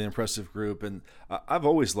 It's a really impressive group, and I've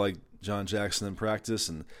always liked John Jackson in practice,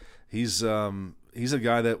 and he's a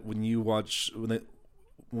guy that when you watch when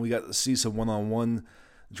we got to see some one-on-one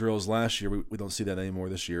drills last year, we don't see that anymore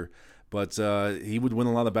this year. But he would win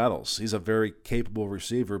a lot of battles. He's a very capable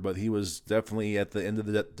receiver, but he was definitely at the end of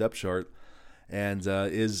the depth chart, and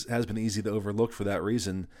has been easy to overlook for that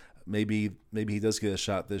reason. Maybe he does get a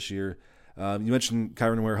shot this year. You mentioned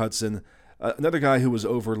Kyron Ware-Hudson, another guy who was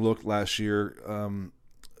overlooked last year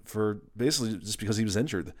for basically just because he was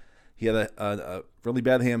injured. He had a really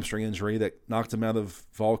bad hamstring injury that knocked him out of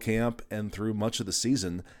fall camp and through much of the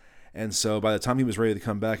season. And so by the time he was ready to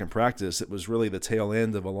come back and practice, it was really the tail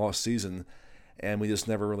end of a lost season, and we just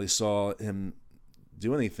never really saw him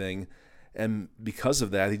do anything. And because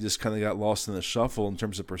of that, he just kind of got lost in the shuffle in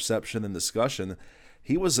terms of perception and discussion.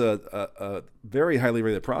 he was a very highly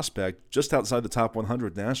rated prospect, just outside the top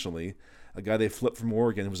 100 nationally. A guy they flipped from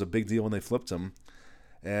Oregon. It was a big deal when they flipped him.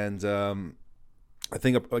 And I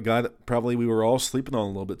think a guy that probably we were all sleeping on a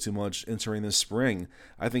little bit too much entering this spring.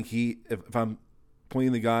 I think if I'm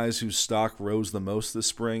pointing the guys whose stock rose the most this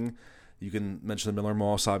spring, you can mention the Miller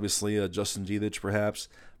Moss, obviously, Justin Gielich perhaps,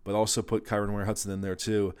 but also put Kyron Ware-Hudson in there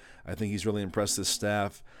too. I think he's really impressed this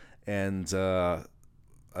staff, and I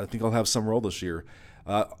think I'll have some role this year.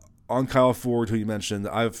 On Kyle Ford, who you mentioned,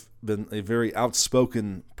 I've been a very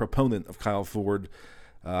outspoken proponent of Kyle Ford.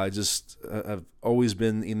 I've always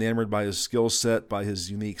been enamored by his skill set, by his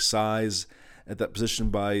unique size at that position,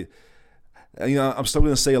 by, I'm still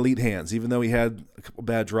going to say elite hands, even though he had a couple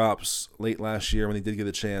bad drops late last year when he did get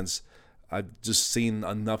a chance. I've just seen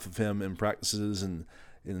enough of him in practices and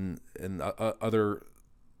in other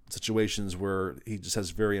situations where he just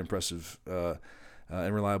has very impressive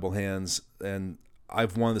and reliable hands, and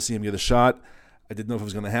I've wanted to see him get a shot. I didn't know if it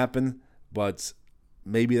was going to happen, but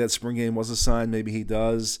maybe that spring game was a sign. Maybe he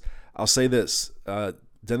does. I'll say this.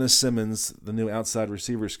 Dennis Simmons, the new outside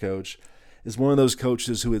receivers coach, is one of those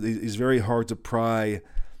coaches who is very hard to pry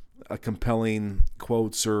a compelling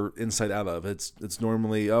quotes or insight out of. It's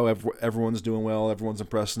normally, everyone's doing well, everyone's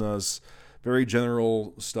impressing us, very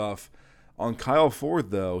general stuff. On Kyle Ford,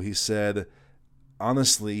 though, he said,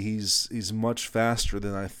 honestly, he's much faster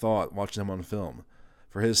than I thought watching him on film.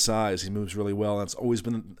 For his size, he moves really well. That's always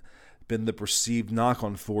been the perceived knock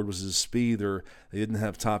on Ford, was his speed, or they didn't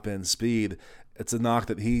have top-end speed. It's a knock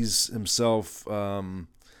that he's himself kind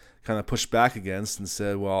of pushed back against and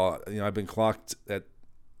said, well, I've been clocked at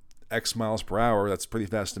X miles per hour. That's pretty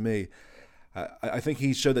fast to me. I think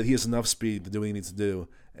he showed that he has enough speed to do what he needs to do,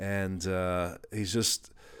 and he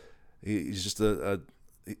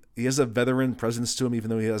has a veteran presence to him, even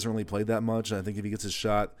though he hasn't really played that much. And I think if he gets his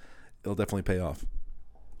shot, it'll definitely pay off.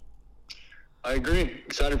 I agree.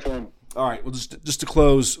 Excited for him. All right. Well, just to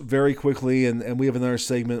close very quickly, and we have another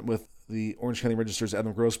segment with the Orange County Register's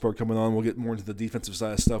Adam Grossberg coming on. We'll get more into the defensive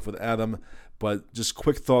side of stuff with Adam, but just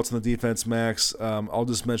quick thoughts on the defense, Max. I'll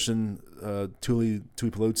just mention Tuli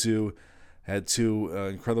Tuipulotu had two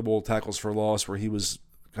incredible tackles for loss where he was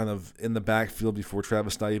kind of in the backfield before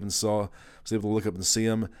Travis Knight even was able to look up and see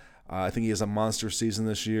him. I think he has a monster season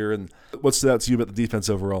this year. And what stood out to you about the defense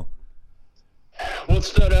overall? What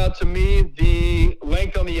stood out to me, the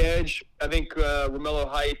length on the edge. I think Romello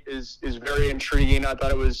Height is very intriguing. I thought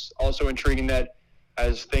it was also intriguing that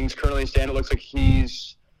as things currently stand, it looks like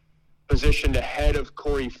he's positioned ahead of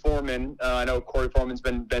Corey Foreman. I know Corey Foreman's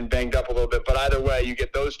been banged up a little bit, but either way, you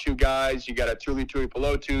get those two guys. You got a Tuli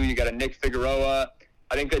Tuipulotu, you got a Nick Figueroa.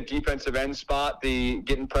 I think that defensive end spot, the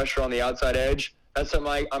getting pressure on the outside edge, that's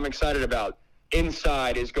something I'm excited about.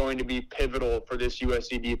 Inside is going to be pivotal for this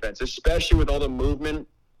USC defense, especially with all the movement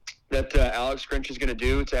that Alex Grinch is going to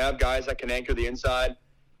do to have guys that can anchor the inside.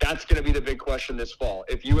 That's going to be the big question this fall.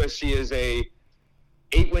 If USC is a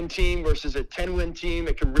 8-win team versus a 10-win team,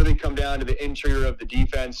 it can really come down to the interior of the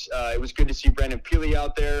defense. It was good to see Brandon Peely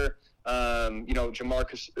out there.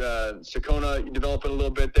 Jamarcus Sakona developing a little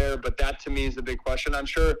bit there, but that to me is the big question. I'm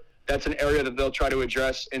sure that's an area that they'll try to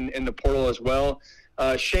address in the portal as well.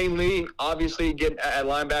 Shane Lee, obviously, getting at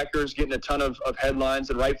linebackers, getting a ton of headlines,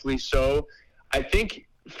 and rightfully so. I think,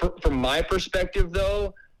 from my perspective,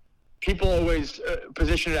 though, people always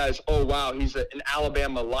position it as, oh, wow, he's an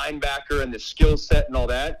Alabama linebacker and the skill set and all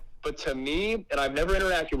that. But to me, and I've never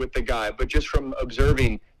interacted with the guy, but just from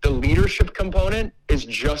observing, the leadership component is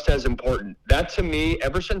just as important. That, to me,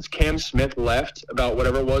 ever since Cam Smith left about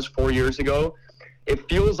whatever it was 4 years ago, it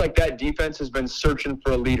feels like that defense has been searching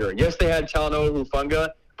for a leader. Yes, they had Talanoa Hufanga,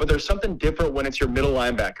 but there's something different when it's your middle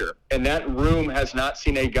linebacker. And that room has not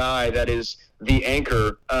seen a guy that is the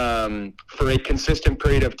anchor for a consistent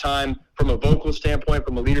period of time from a vocal standpoint,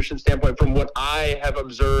 from a leadership standpoint, from what I have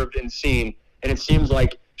observed and seen. And it seems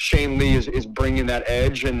like Shane Lee is bringing that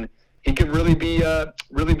edge, and he could really be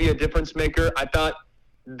a difference maker. I thought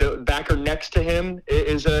the backer next to him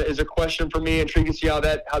is a question for me. Intrigued to see how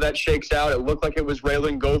that shakes out. It looked like it was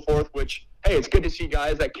Raylan Goforth, which, hey, it's good to see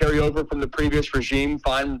guys that carry over from the previous regime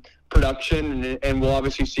find production, and we'll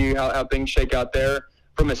obviously see how things shake out there.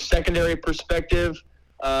 From a secondary perspective,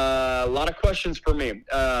 a lot of questions for me.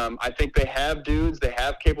 I think they have dudes. They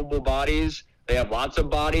have capable bodies. They have lots of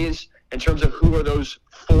bodies. In terms of who are those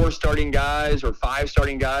 4 starting guys or 5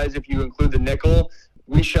 starting guys, if you include the nickel,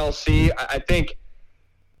 we shall see. I think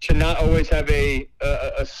to not always have a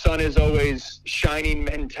sun is always shining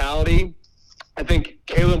mentality. I think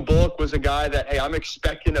Caleb Bullock was a guy that, hey, I'm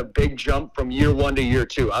expecting a big jump from year 1 to year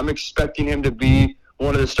 2. I'm expecting him to be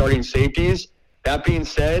one of the starting safeties. That being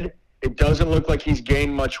said, it doesn't look like he's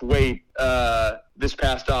gained much weight this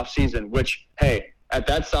past offseason, which, hey, at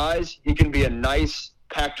that size, he can be a nice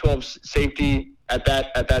Pac-12 safety at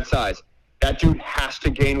that size. That dude has to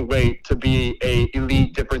gain weight to be a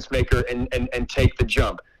elite difference maker and take the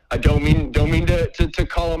jump. I don't mean to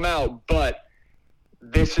call him out, but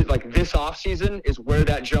this is like this offseason is where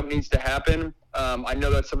that jump needs to happen. I know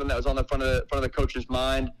that's something that was on the front of the coach's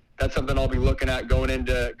mind. That's something I'll be looking at going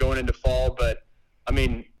into fall. But I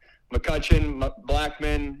mean, McCutcheon,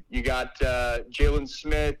 Blackman, you got Jalen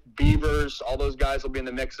Smith, Beavers, all those guys will be in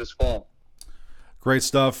the mix this fall. Great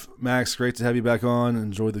stuff, Max. Great to have you back on.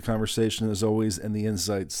 Enjoyed the conversation as always and the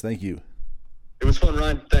insights. Thank you. It was fun,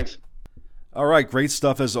 Ryan. Thanks. All right, great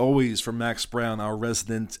stuff as always from Max Brown, our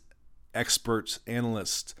resident expert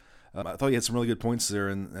analyst. I thought you had some really good points there,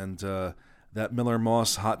 and that Miller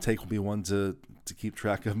Moss hot take will be one to keep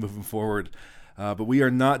track of moving forward. But we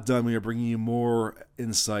are not done. We are bringing you more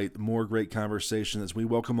insight, more great conversation as we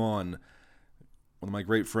welcome on one of my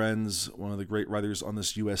great friends, one of the great writers on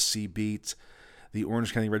this USC beat, the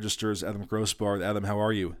Orange County Register's Adam Grossbard. Adam, how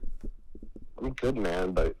are you? I'm good,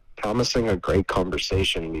 man, but promising a great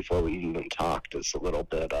conversation before we even talked is a little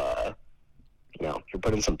bit, you're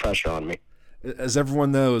putting some pressure on me. As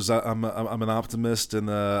everyone knows, I'm an optimist, and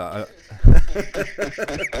All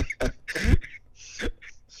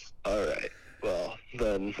right. Well,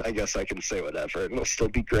 then I guess I can say whatever, and it'll still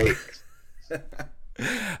be great.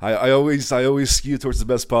 I always skew towards the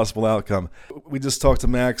best possible outcome. We just talked to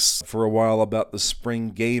Max for a while about the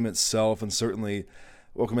spring game itself, and certainly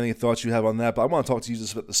welcome any thoughts you have on that. But I want to talk to you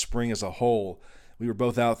just about the spring as a whole. We were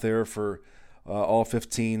both out there for all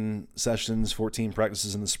 15 sessions, 14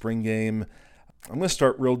 practices in the spring game. I'm going to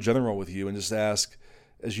start real general with you and just ask,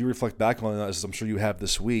 as you reflect back on it, as I'm sure you have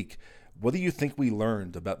this week, what do you think we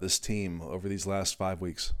learned about this team over these last 5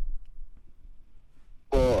 weeks?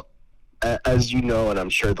 Well, as you know, and I'm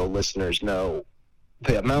sure the listeners know,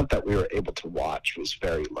 the amount that we were able to watch was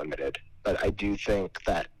very limited. But I do think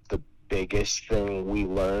that the biggest thing we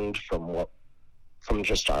learned from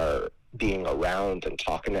just our being around and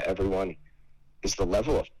talking to everyone is the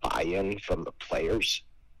level of buy-in from the players.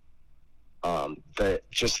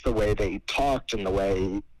 Just the way they talked and the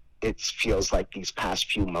way it feels like these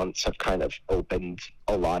past few months have kind of opened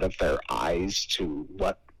a lot of their eyes to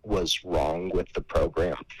what was wrong with the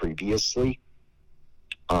program previously.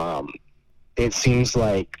 It seems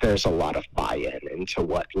like there's a lot of buy-in into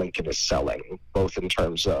what Lincoln is selling, both in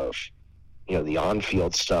terms of, the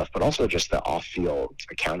on-field stuff, but also just the off-field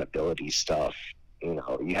accountability stuff.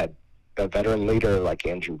 You had a veteran leader like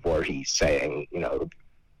Andrew Voorhees saying,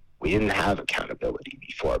 we didn't have accountability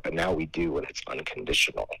before, but now we do, and it's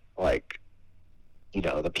unconditional.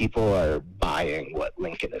 The people are buying what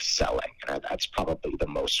Lincoln is selling, and that's probably the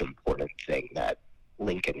most important thing that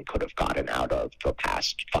Lincoln could have gotten out of the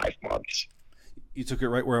past 5 months. You took it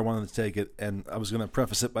right where I wanted to take it, and I was going to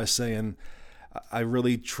preface it by saying I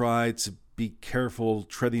really try to be careful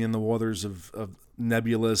treading in the waters of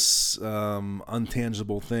nebulous,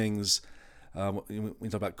 untangible things. When you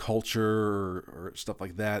talk about culture or stuff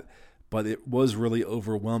like that, but it was really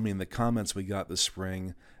overwhelming, the comments we got this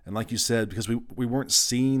spring. And like you said, because we weren't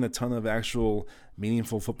seeing a ton of actual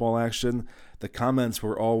meaningful football action, the comments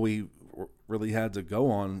were all we really had to go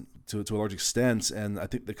on to a large extent. And I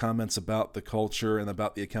think the comments about the culture and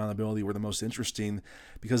about the accountability were the most interesting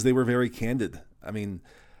because they were very candid. I mean,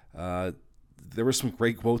 there were some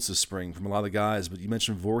great quotes this spring from a lot of guys, but you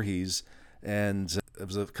mentioned Voorhees, and it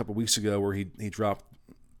was a couple of weeks ago where he dropped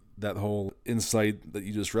that whole insight that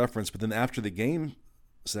you just referenced. But then after the game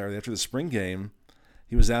Saturday, after the spring game,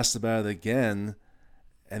 he was asked about it again,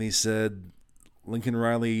 and he said Lincoln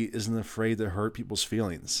Riley isn't afraid to hurt people's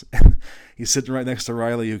feelings. And he's sitting right next to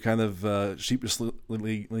Riley, who kind of sheepishly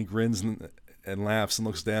grins and laughs and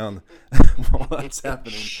looks down while that's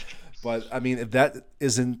happening. But, I mean, if that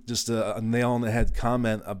isn't just a nail-on-the-head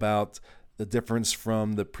comment about the difference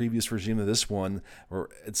from the previous regime to this one, or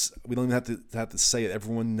we don't even have to say it.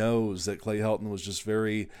 Everyone knows that Clay Helton was just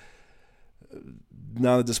very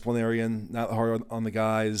not a disciplinarian, not hard on the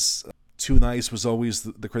guys. Too nice was always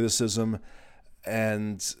the criticism.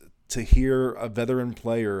 And to hear a veteran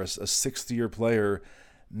player, a sixth-year player,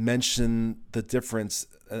 mention the difference,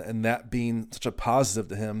 and that being such a positive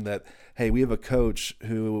to him that, hey, we have a coach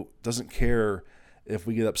who doesn't care if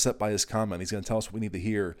we get upset by his comment. He's going to tell us what we need to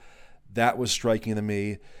hear. That was striking to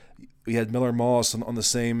me. We had Miller Moss on the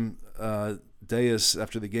same dais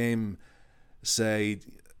after the game say,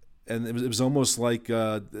 and it was almost like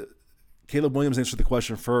Caleb Williams answered the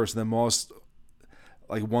question first, and then Moss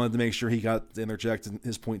wanted to make sure he got to interject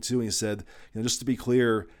his point too. And he said, just to be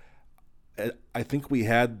clear, I think we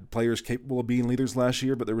had players capable of being leaders last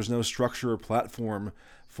year, but there was no structure or platform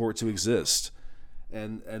for it to exist.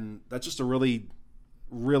 And that's just a really,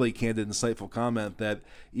 really candid, insightful comment that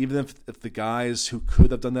even if the guys who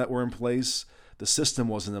could have done that were in place, the system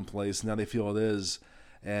wasn't in place. Now they feel it is.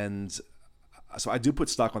 And so I do put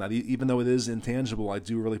stock on that. Even though it is intangible, I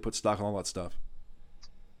do really put stock on all that stuff.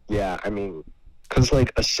 Yeah, I mean, because like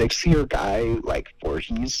a 6-year guy like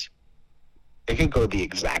Voorhees, it could go the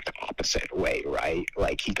exact opposite way, right?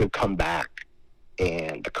 Like he could come back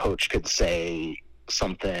and the coach could say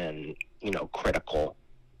something, critical.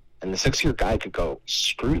 And the 6-year guy could go,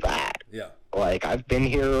 screw that. Yeah. Like, I've been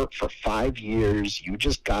here for 5 years. You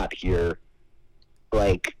just got here.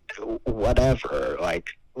 Like, whatever. Like,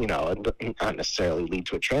 not necessarily lead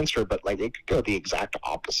to a transfer, but like it could go the exact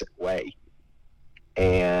opposite way.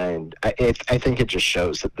 And I think it just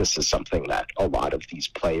shows that this is something that a lot of these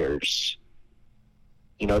players,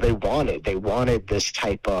 they wanted this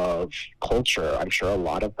type of culture. I'm sure a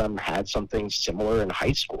lot of them had something similar in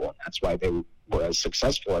high school, and that's why they were as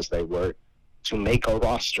successful as they were to make a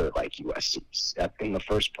roster like USC's in the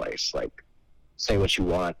first place. Like, say what you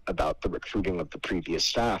want about the recruiting of the previous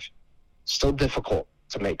staff, still difficult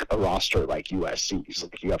to make a roster like USC's.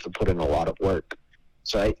 Like, you have to put in a lot of work.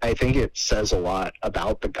 So I think it says a lot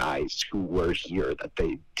about the guys who were here that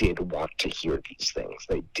they did want to hear these things.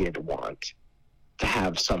 They did want to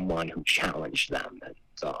have someone who challenged them.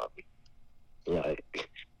 And,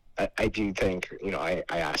 I do think, I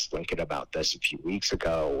asked Lincoln about this a few weeks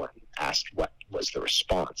ago and asked what was the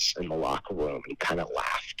response in the locker room. He kind of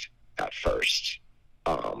laughed at first.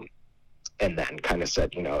 And then kind of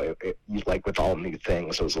said, like with all new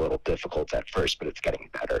things, it was a little difficult at first, but it's getting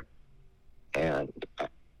better. And,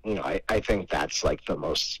 I think that's like the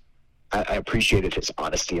most, I appreciated his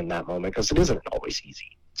honesty in that moment, because it isn't always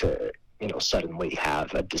easy to, suddenly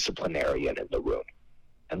have a disciplinarian in the room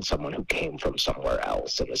and someone who came from somewhere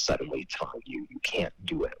else and is suddenly telling you can't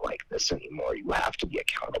do it like this anymore. You have to be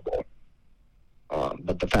accountable.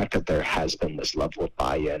 But the fact that there has been this level of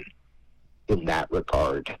buy-in in that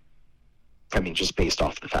regard, I mean, just based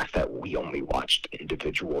off the fact that we only watched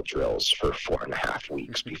individual drills for 4.5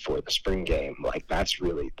 weeks before the spring game, like that's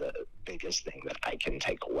really the biggest thing that I can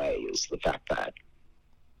take away, is the fact that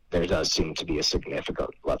there does seem to be a significant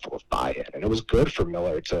level of buy-in. And it was good for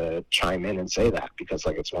Miller to chime in and say that, because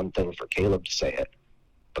like it's one thing for Caleb to say it,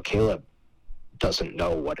 but Caleb doesn't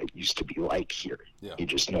know what it used to be like here. Yeah. He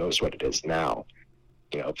just knows what it is now.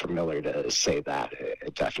 For Miller to say that,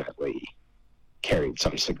 it definitely carried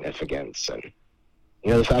some significance. And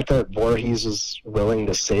the fact that Voorhees is willing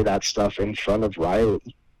to say that stuff in front of Riley,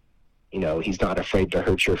 he's not afraid to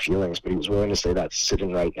hurt your feelings, but he was willing to say that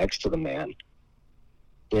sitting right next to the man.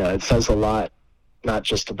 It says a lot, not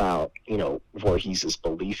just about Voorhees'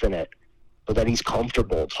 belief in it, but that he's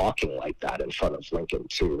comfortable talking like that in front of Lincoln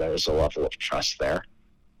too. There's a level of trust there.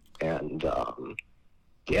 And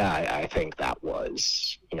I think that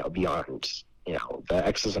was beyond the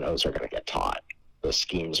X's and O's are going to get taught. The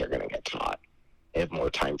schemes are going to get taught. They have more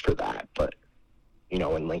time for that. But,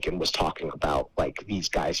 when Lincoln was talking about, like, these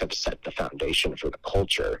guys have set the foundation for the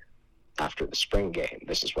culture after the spring game,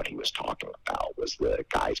 this is what he was talking about, was the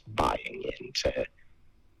guys buying into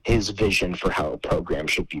his vision for how a program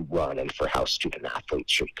should be run and for how student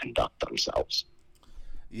athletes should conduct themselves.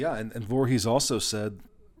 Yeah, and Voorhees also said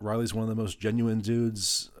Riley's one of the most genuine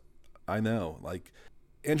dudes I know. Like,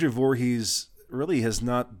 Andrew Voorhees really has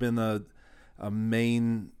not been a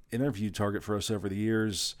main interview target for us over the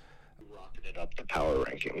years. Rocketed up the power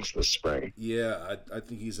rankings this spring. Yeah, I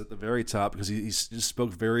think he's at the very top because he just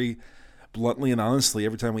spoke very bluntly and honestly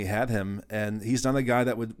every time we had him, and he's not a guy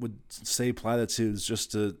that would say platitudes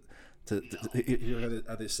just to hear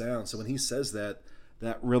how they sound. So when he says that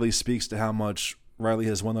really speaks to how much Riley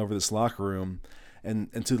has won over this locker room.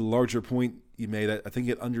 And to the larger point you made, I think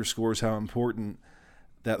it underscores how important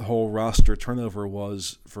that whole roster turnover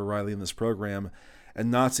was for Riley in this program,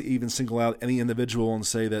 and not to even single out any individual and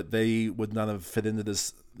say that they would not have fit into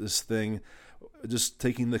this thing. Just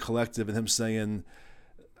taking the collective and him saying,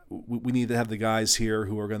 we need to have the guys here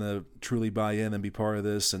who are going to truly buy in and be part of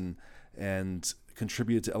this and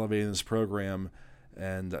contribute to elevating this program.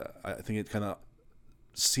 And I think it kind of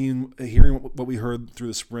hearing what we heard through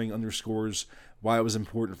the spring underscores why it was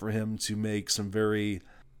important for him to make some very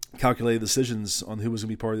calculated decisions on who was going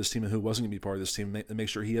to be part of this team and who wasn't going to be part of this team, and make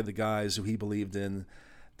sure he had the guys who he believed in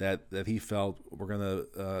that he felt were going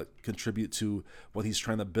to contribute to what he's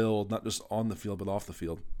trying to build, not just on the field, but off the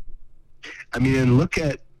field. I mean, and look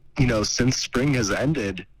at, since spring has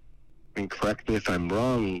ended, I mean, correct me if I'm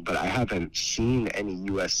wrong, but I haven't seen any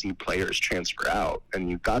USC players transfer out, and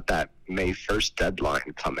you've got that May 1st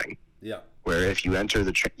deadline coming. Yeah. Where if you enter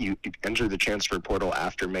you enter the transfer portal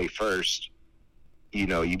after May 1st, you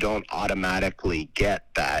don't automatically get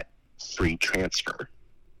that free transfer.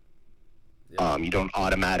 Yeah. You don't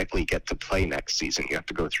automatically get to play next season. You have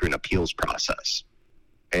to go through an appeals process.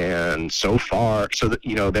 And so far,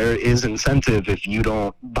 there is incentive. If you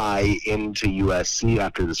don't buy into USC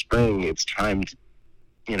after the spring, it's time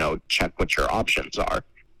to, check what your options are.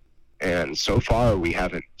 And so far, we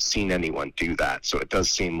haven't seen anyone do that. So it does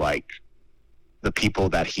seem like the people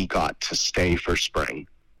that he got to stay for spring,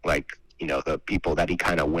 like, the people that he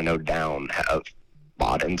kind of winnowed down have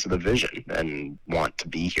bought into the vision and want to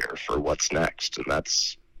be here for what's next. And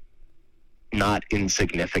that's not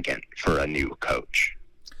insignificant for a new coach.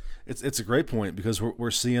 It's a great point, because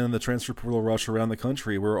we're seeing the transfer portal rush around the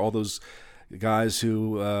country, where all those guys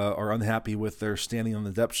who are unhappy with their standing on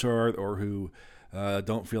the depth chart, or who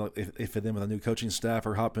don't feel like they fit in with a new coaching staff,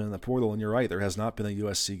 are hopping in the portal. And you're right, there has not been a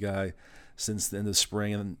USC guy since the end of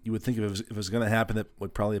spring, and you would think if it was going to happen, it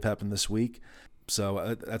would probably have happened this week.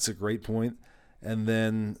 So that's a great point. And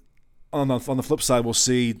then on the flip side, we'll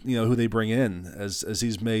see who they bring in, as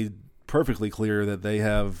he's made perfectly clear that they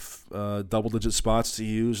have double-digit spots to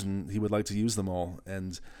use, and he would like to use them all,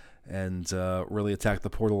 and really attack the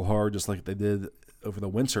portal hard, just like they did over the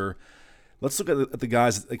winter. Let's look at the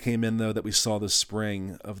guys that came in, though, that we saw this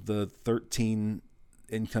spring. Of the 13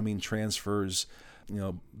 incoming transfers,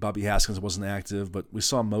 Bobby Haskins wasn't active, but we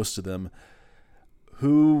saw most of them.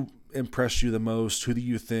 Who impressed you the most? Who do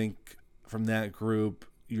you think from that group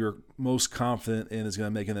you're most confident in is going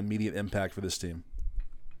to make an immediate impact for this team?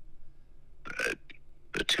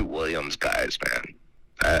 The two Williams guys, man.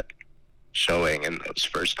 That showing in those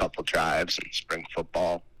first couple drives in spring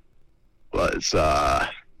football was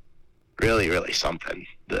really, really something.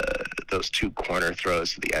 Those two corner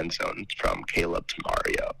throws to the end zone from Caleb to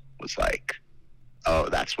Mario was like, oh,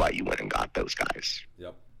 that's why you went and got those guys.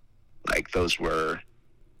 Yep. Like, those were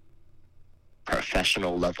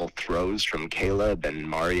professional level throws from Caleb, and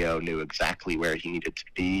Mario knew exactly where he needed to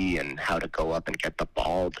be and how to go up and get the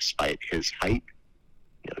ball despite his height.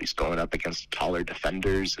 He's going up against taller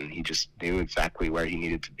defenders, and he just knew exactly where he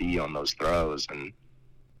needed to be on those throws. And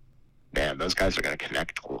man, those guys are going to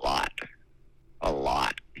connect a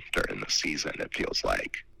lot during the season, it feels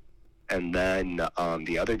like. And then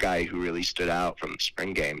the other guy who really stood out from the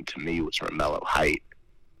spring game to me was Romello Height.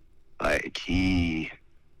 Like, he's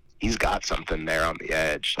got something there on the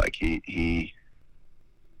edge. Like, he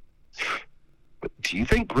do you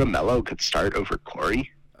think Romello could start over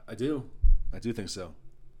Corey? I do think so.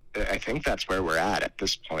 I think that's where we're at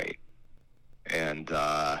this point. And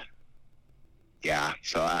so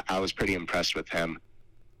I was pretty impressed with him.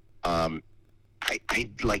 I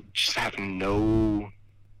just have no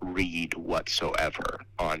read whatsoever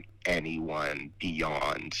on anyone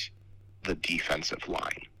beyond the defensive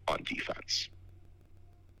line on defense.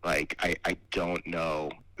 Like, I don't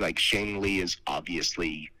know. Like, Shane Lee has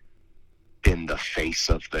obviously been the face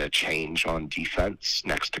of the change on defense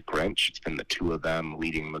next to Grinch. It's been the two of them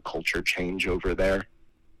leading the culture change over there.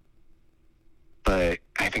 But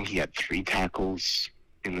I think he had 3 tackles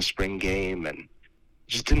in the spring game, and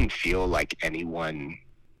just didn't feel like anyone,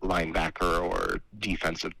 linebacker or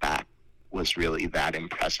defensive back, was really that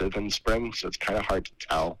impressive in spring. So it's kind of hard to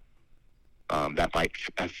tell. That might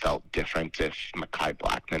have felt different if Mekhi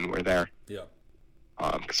Blackman were there. Yeah.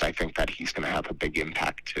 Because I think that he's going to have a big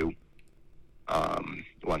impact too.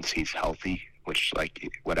 Once he's healthy, which, like,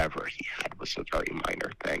 whatever he had was a very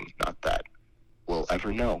minor thing. Not that we'll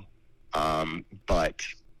ever know. But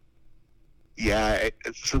yeah,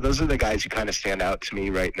 so those are the guys who kind of stand out to me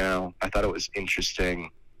right now. I thought it was interesting.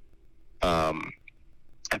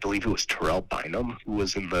 I believe it was Terrell Bynum who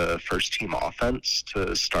was in the first team offense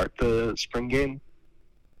to start the spring game.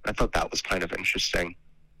 I thought that was kind of interesting.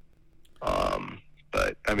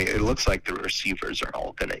 But I mean, it looks like the receivers are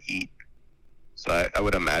all going to eat. So I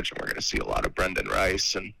would imagine we're going to see a lot of Brendan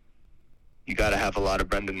Rice, and you got to have a lot of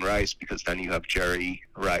Brendan Rice, because then you have Jerry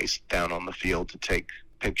Rice down on the field to take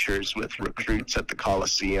pictures with recruits at the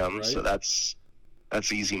Coliseum. Right. So that's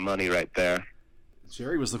easy money right there.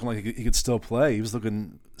 Jerry was looking like he could still play. He was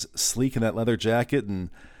looking sleek in that leather jacket and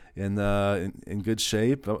in good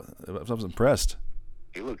shape. I was impressed.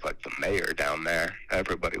 He looked like the mayor down there.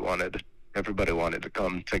 Everybody wanted to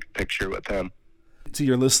come take a picture with him. To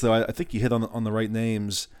your list, though, I think you hit on the right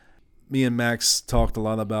names. Me and Max talked a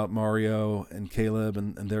lot about Mario and Caleb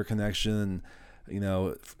and their connection.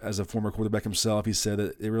 And, as a former quarterback himself, he said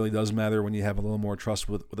it really does matter when you have a little more trust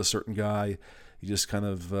with a certain guy. You just kind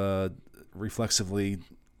of reflexively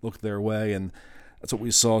look their way, and that's what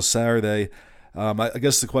we saw Saturday. I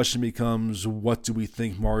guess the question becomes, what do we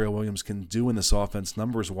think Mario Williams can do in this offense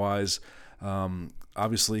numbers-wise?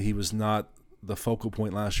 Obviously, he was not the focal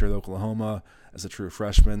point last year at Oklahoma as a true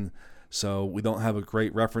freshman, so we don't have a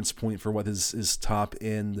great reference point for what his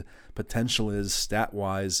top-end potential is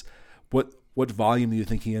stat-wise. What volume do you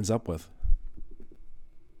think he ends up with?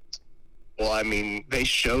 Well, I mean, they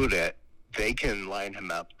showed it. They can line him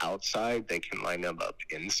up outside. They can line him up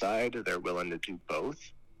inside. They're willing to do both.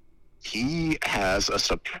 He has a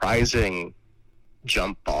surprising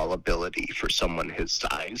jump ball ability for someone his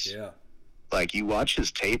size. Yeah. Like, you watch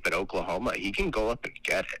his tape at Oklahoma, he can go up and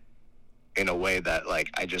get it in a way that, like,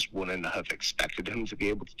 I just wouldn't have expected him to be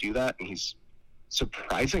able to do that. And he's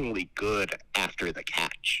surprisingly good after the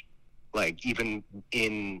catch. Like, even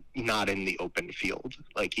not in the open field.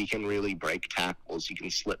 Like, he can really break tackles. He can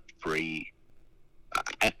slip free.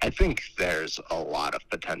 I think there's a lot of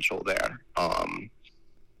potential there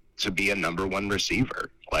to be a number one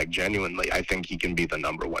receiver. Like, genuinely, I think he can be the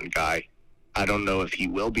number one guy. I don't know if he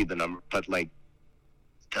will be the number, but, like,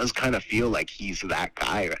 it does kind of feel like he's that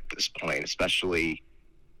guy at this point, especially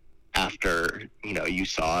after, you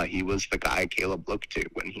saw he was the guy Caleb looked to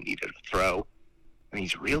when he needed a throw. And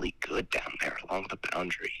he's really good down there along the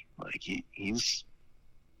boundary. Like, he's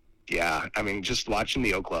I mean, just watching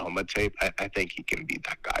the Oklahoma tape, I think he can be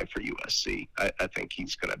that guy for USC. I think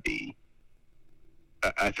he's going to be,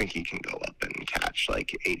 I think he can go up and catch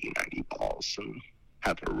like 80, 90 balls and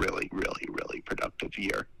have a really, really, really productive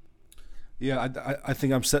year. Yeah, I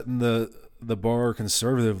think I'm setting the bar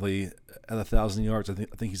conservatively at 1,000 yards. I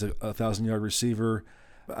think he's a 1,000-yard receiver.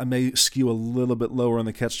 I may skew a little bit lower on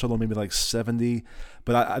the catch total, maybe like 70,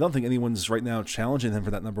 but I don't think anyone's right now challenging him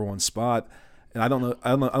for that number one spot. And I don't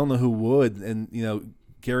know who would. And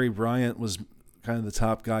Gary Bryant was kind of the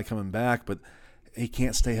top guy coming back, but he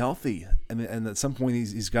can't stay healthy. And at some point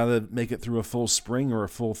he's got to make it through a full spring or a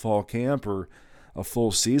full fall camp or a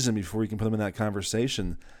full season before you can put him in that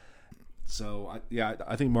conversation. So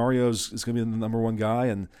I think Mario's is going to be the number one guy,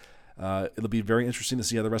 and it'll be very interesting to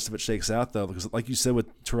see how the rest of it shakes out, though, because like you said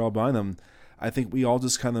with Terrell Bynum, I think we all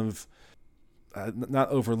just kind of not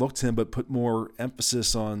overlooked him, but put more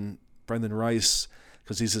emphasis on Brendan Rice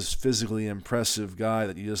because he's this physically impressive guy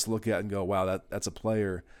that you just look at and go, wow, that's a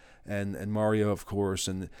player. And Mario, of course,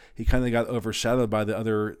 and he kind of got overshadowed by the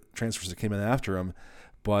other transfers that came in after him.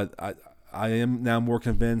 But I am now more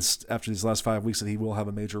convinced after these last 5 weeks that he will have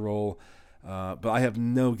a major role. But I have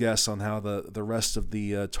no guess on how the rest of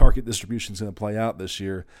the target distribution is going to play out this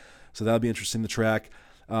year. So that'll be interesting to track.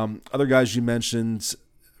 Other guys you mentioned,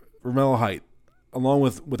 Romello Height, along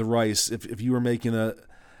with Rice, if you were making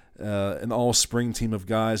an all-spring team of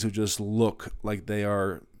guys who just look like they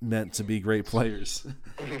are meant to be great players,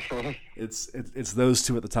 it's those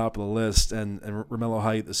two at the top of the list, and Romello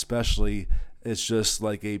Height especially. It's just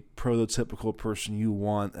like a prototypical person you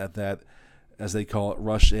want at that, as they call it,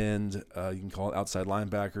 rush end. You can call it outside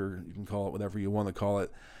linebacker. You can call it whatever you want to call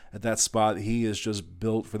it. At that spot, he is just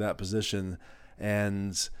built for that position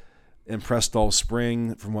and impressed all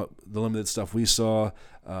spring from what the limited stuff we saw.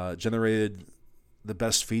 Generated the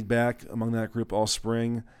best feedback among that group all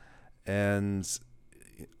spring. And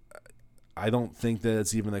I don't think that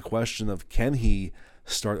it's even a question of can he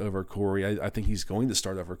start over Corey. I think he's going to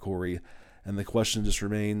start over Corey. And the question just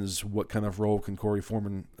remains, what kind of role can Corey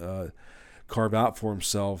Foreman carve out for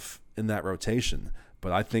himself in that rotation?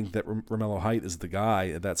 But I think that Romello Height is the guy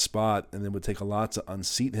at that spot, and it would take a lot to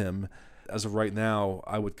unseat him. As of right now,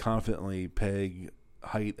 I would confidently peg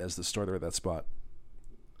Height as the starter at that spot.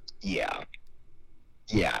 Yeah,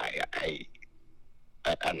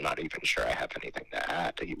 I'm not even sure I have anything to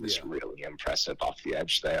add. He was really impressive off the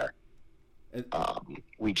edge there. I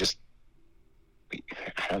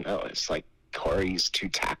don't know. It's like Corey's two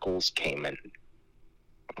tackles came in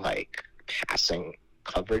like passing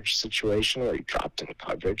coverage situation where he dropped in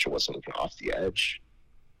coverage. It wasn't even off the edge.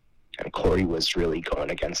 And Corey was really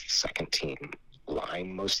going against the second team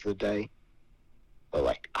line most of the day. But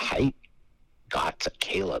like Height got to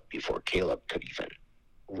Caleb before Caleb could even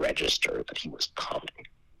register that he was coming.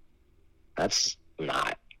 That's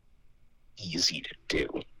not easy to do.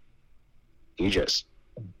 He just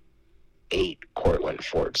ate Cortland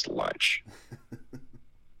Ford's lunch.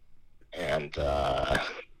 And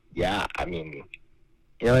I mean,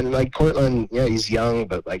 and like Cortland, he's young,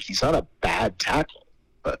 but like he's not a bad tackle.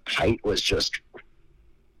 But Height was just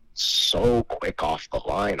so quick off the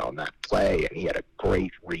line on that play, and he had a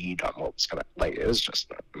great read on what was going to play. It was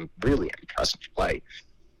just a really impressive play.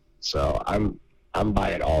 So I'm I'm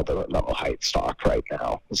buying all the Mellow Heights stock right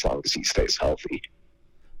now, as long as he stays healthy.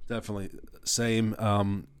 Definitely. Same.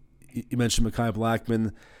 You mentioned Mekhi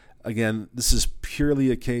Blackmon. Again, this is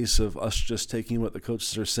purely a case of us just taking what the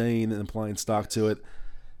coaches are saying and applying stock to it,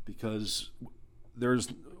 because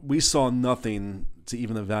we saw nothing to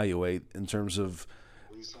even evaluate in terms of.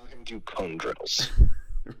 We saw him do cone drills.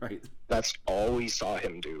 Right. That's all we saw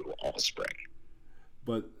him do all spring.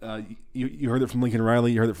 But you heard it from Lincoln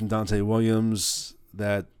Riley. You heard it from Dante Williams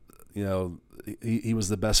that he was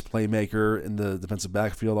the best playmaker in the defensive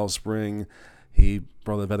backfield all spring. He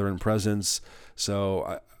brought a veteran presence.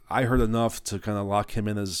 So I heard enough to kind of lock him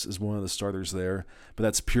in as one of the starters there. But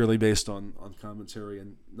that's purely based on commentary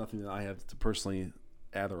and nothing that I have to personally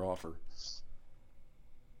add or offer.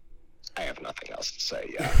 I have nothing else to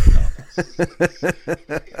say. Yeah.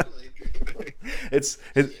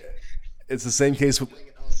 It's the same case with. Nothing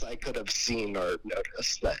else I could have seen or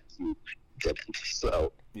noticed that you didn't.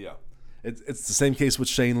 So yeah, it's the same case with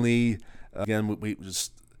Shane Lee. Again, we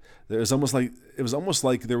just it was almost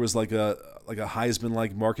like there was like a Heisman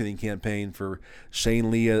like marketing campaign for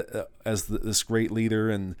Shane Lee as this great leader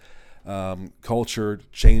and culture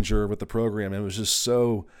changer with the program. And it was just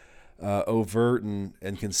so overt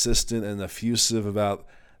and consistent and effusive about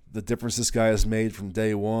the difference this guy has made from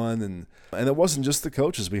day one, and it wasn't just the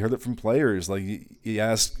coaches. We heard it from players. Like you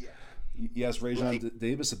asked Rajon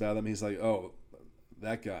Davis about him. He's like, "Oh,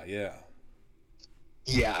 that guy, yeah."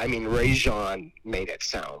 Yeah, I mean, Rajon made it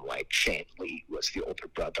sound like Shane Lee was the older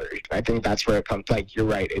brother. I think that's where it comes. Like, you're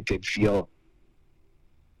right. It did feel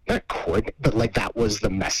not coordinated, but like that was the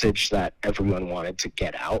message that everyone wanted to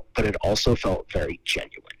get out. But it also felt very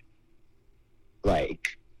genuine.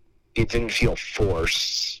 Like, it didn't feel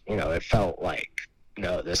forced. It felt like,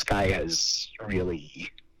 no, this guy has really,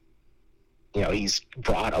 he's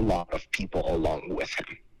brought a lot of people along with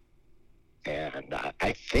him. And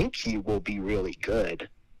I think he will be really good.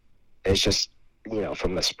 It's just,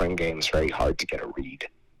 from the spring game, it's very hard to get a read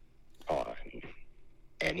on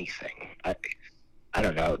anything. I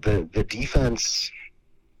don't know. The defense,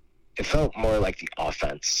 it felt more like the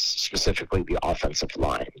offense, specifically the offensive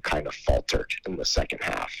line, kind of faltered in the second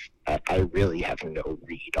half. I really have no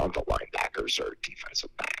read on the linebackers or defensive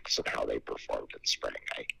backs and how they performed in spring.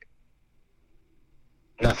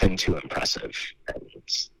 Nothing too impressive. And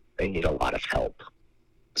they need a lot of help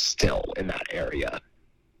still in that area.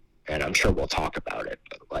 And I'm sure we'll talk about it,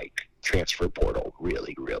 but like transfer portal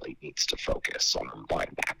really, really needs to focus on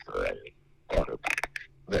linebacker and cornerback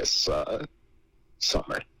this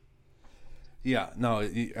summer. Yeah, no,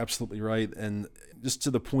 you're absolutely right. And just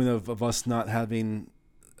to the point of us not having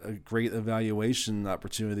a great evaluation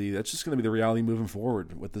opportunity, that's just going to be the reality moving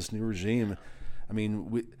forward with this new regime. I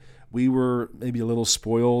mean, we were maybe a little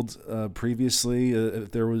spoiled previously.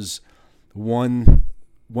 If there was one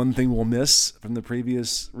thing we'll miss from the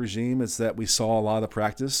previous regime, it's that we saw a lot of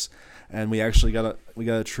practice, and we actually got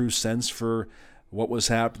a true sense for what was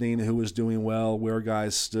happening, who was doing well, where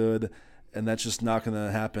guys stood, and that's just not going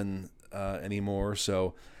to happen anymore.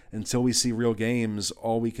 So until we see real games,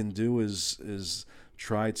 all we can do is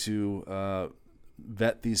try to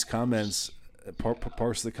vet these comments,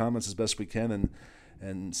 parse the comments as best we can,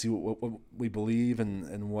 and see what we believe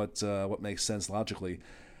and what makes sense logically.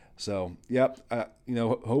 So,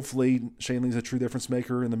 hopefully Shane Lee's a true difference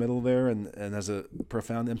maker in the middle there and has a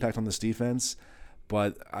profound impact on this defense.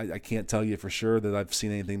 But I can't tell you for sure that I've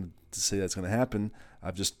seen anything to say that's going to happen.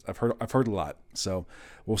 I've heard a lot. So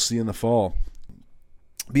we'll see in the fall.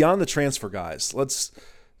 Beyond the transfer guys, let's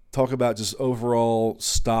talk about just overall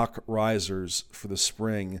stock risers for the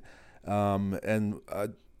spring. And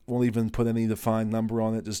won't even put any defined number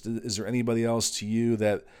on it. Just, is there anybody else to you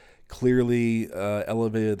that clearly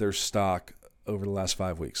elevated their stock over the last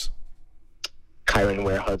 5 weeks? Kyron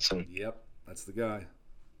Ware-Hudson. Yep, that's the guy.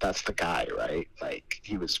 That's the guy, right? Like,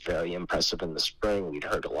 he was very impressive in the spring. We'd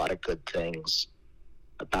heard a lot of good things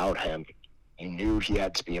about him. You knew he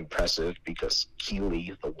had to be impressive because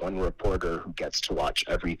Keely, the one reporter who gets to watch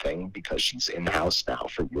everything because she's in-house now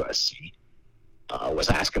for USC, was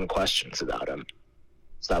asking questions about him.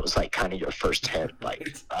 So that was like kind of your first hint,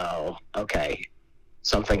 like, oh, okay,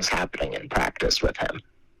 something's happening in practice with him.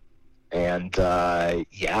 And,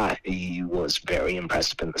 he was very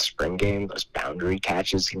impressive in the spring game. Those boundary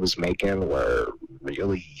catches he was making were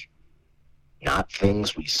really not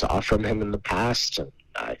things we saw from him in the past. And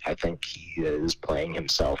I think he is playing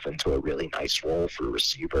himself into a really nice role for a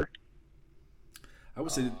receiver. I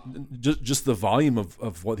would say just the volume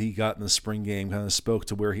of what he got in the spring game kind of spoke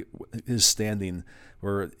to where his standing,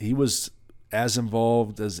 where he was as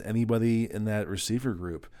involved as anybody in that receiver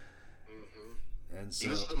group. And so, he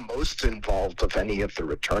was the most involved of any of the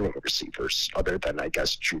returning receivers, other than, I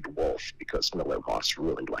guess, Jude Wolfe, because Miller Moss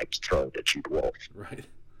really liked throwing to Jude Wolfe. right.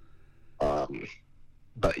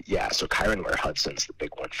 But yeah, so Kyron Ware-Hudson's the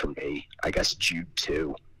big one for me. I guess Jude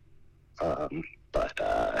too. I'll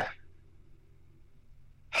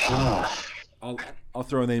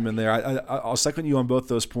throw a name in there. I'll second you on both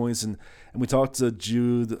those points, and we talked to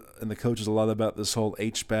Jude and the coaches a lot about this whole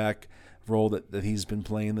H-back role that he's been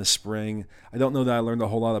playing this spring. I don't know that I learned a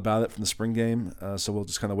whole lot about it from the spring game, so we'll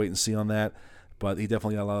just kind of wait and see on that. But he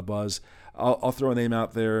definitely got a lot of buzz. I'll throw a name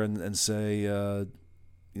out there and say,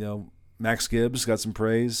 Max Gibbs got some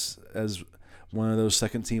praise as one of those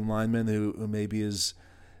second-team linemen who maybe is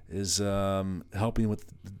helping with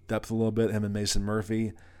depth a little bit. Him and Mason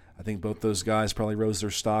Murphy. I think both those guys probably rose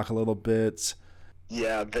their stock a little bit.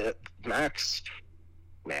 Yeah, when Max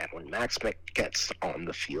gets on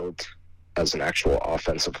the field as an actual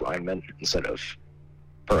offensive lineman instead of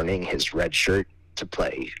burning his red shirt to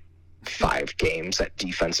play 5 games at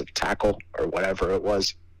defensive tackle or whatever it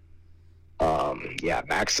was.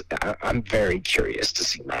 Max, I'm very curious to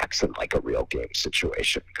see Max in like a real game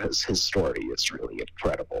situation, because his story is really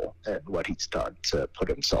incredible, and what he's done to put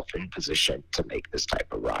himself in position to make this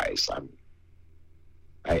type of rise.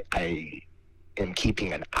 I am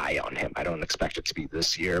keeping an eye on him. I don't expect it to be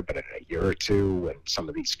this year, but in a year or two, when some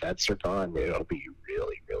of these vets are gone, it'll be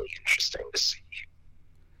really, really interesting to see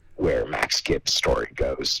where Max Gibbs' story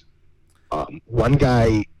goes. One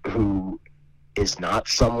guy who is not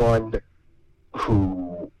someone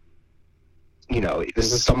who,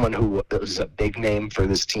 this is someone who was a big name for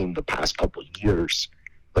this team the past couple of years,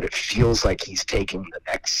 but it feels like he's taking the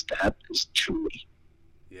next step, is Tuli.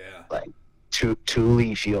 Yeah. Like,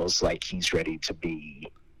 Tuli feels like he's ready to be,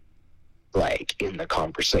 like, in the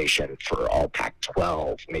conversation for all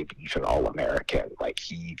Pac-12, maybe even All-American. Like,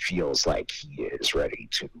 he feels like he is ready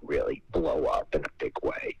to really blow up in a big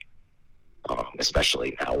way.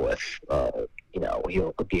 Especially now with,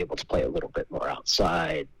 he'll be able to play a little bit more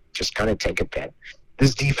outside, just kind of take advantage.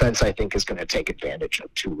 This defense, I think, is going to take advantage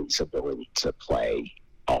of Tuli's ability to play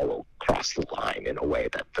all across the line in a way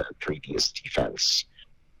that the previous defense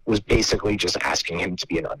was basically just asking him to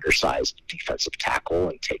be an undersized defensive tackle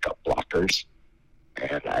and take up blockers.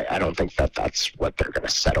 And I don't think that that's what they're going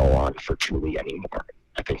to settle on for Tuli anymore.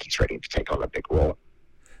 I think he's ready to take on a big role.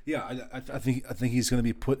 Yeah, I think he's going to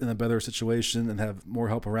be put in a better situation and have more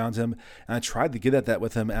help around him. And I tried to get at that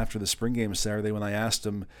with him after the spring game Saturday when I asked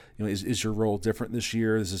him, is your role different this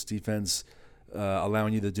year? Is this defense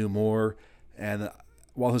allowing you to do more? And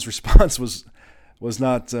while his response was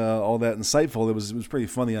not all that insightful, it was pretty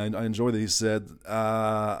funny. I enjoyed it. He said,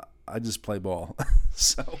 "I just play ball."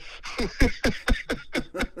 So.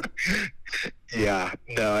 Yeah,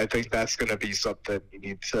 no, I think that's going to be something you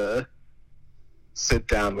need to sit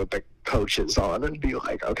down with the coaches on and be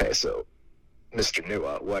like, okay, so Mr.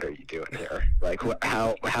 Nua, what are you doing here? Like,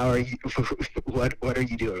 how are you, what are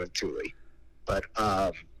you doing with Tuli? But,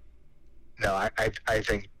 no, I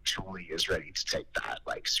think Tuli is ready to take that,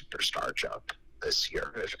 like, superstar jump this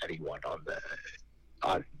year. If anyone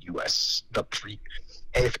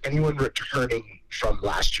if anyone returning from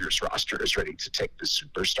last year's roster is ready to take the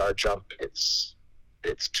superstar jump, it's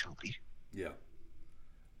Tuli. Yeah.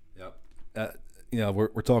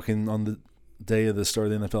 We're talking on the day of the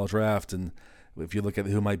start of the NFL draft, and if you look at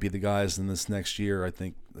who might be the guys in this next year, I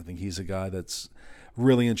think he's a guy that's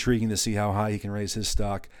really intriguing to see how high he can raise his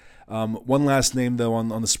stock. One last name, though,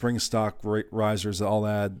 on the spring stock risers that I'll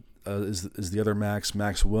add is the other Max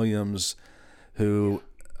Williams, who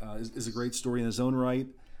is a great story in his own right,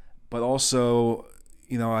 but also,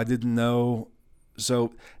 I didn't know.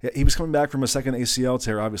 So he was coming back from a second ACL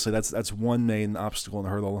tear. Obviously, that's one main obstacle and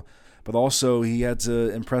hurdle. But also he had to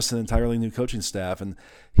impress an entirely new coaching staff, and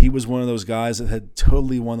he was one of those guys that had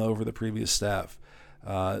totally won over the previous staff.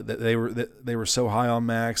 They were so high on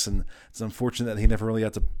Max, and it's unfortunate that he never really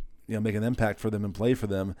got to make an impact for them and play for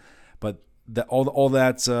them. But all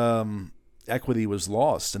that equity was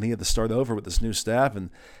lost, and he had to start over with this new staff, and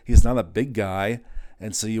he's not a big guy,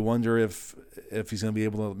 and so you wonder if he's going to be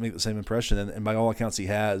able to make the same impression. And by all accounts, he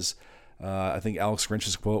has. I think Alex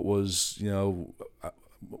Grinch's quote was,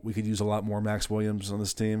 we could use a lot more Max Williams on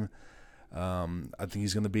this team. I think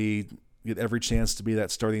he's going to get every chance to be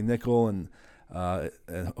that starting nickel, and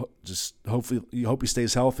just hopefully, you hope he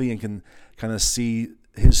stays healthy and can kind of see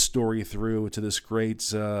his story through to this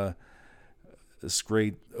great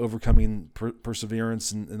overcoming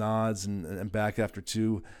perseverance and odds and back after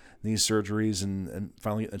 2 knee surgeries and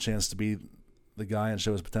finally getting a chance to be the guy and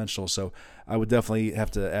show his potential. So I would definitely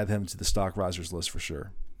have to add him to the stock risers list for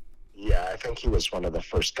sure. Yeah, I think he was one of the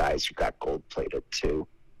first guys who got gold plated too.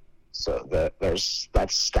 So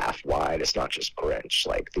that's staff wide. It's not just Grinch.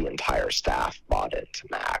 Like the entire staff bought into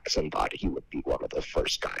Max and thought he would be one of the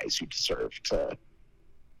first guys who deserved to,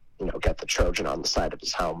 get the Trojan on the side of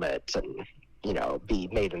his helmet and, be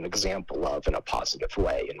made an example of in a positive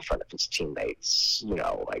way in front of his teammates.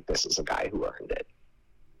 Like this is a guy who earned it.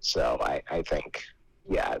 So I think,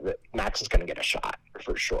 yeah, that Max is going to get a shot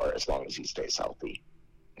for sure as long as he stays healthy.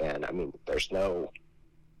 And I mean, there's no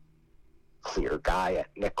clear guy at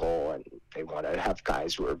nickel, and they want to have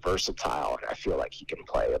guys who are versatile, and I feel like he can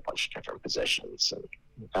play a bunch of different positions, and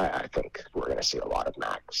I think we're going to see a lot of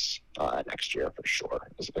Max next year for sure,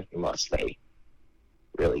 unless they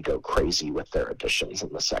really go crazy with their additions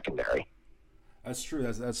in the secondary. That's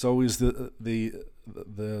true. That's always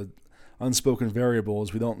the unspoken variable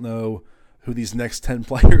is we don't know who these next 10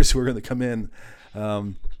 players who are going to come in,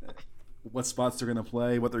 what spots they're going to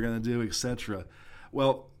play, what they're going to do, etc.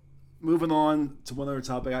 Well, moving on to one other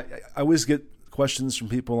topic, I always get questions from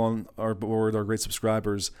people on our board, our great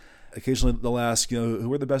subscribers. Occasionally they'll ask,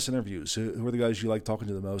 who are the best interviews? Who are the guys you like talking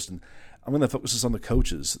to the most? And I'm going to focus this on the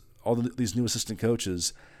coaches, these new assistant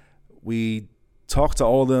coaches. We talked to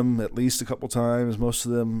all of them at least a couple times, most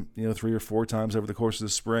of them, 3 or 4 times over the course of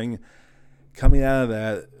the spring. Coming out of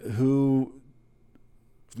that, who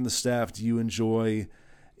from the staff do you enjoy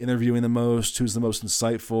interviewing the most? Who's the most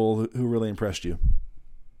insightful? Who really impressed you?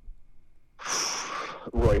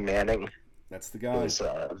 Roy Manning. That's the guy. He's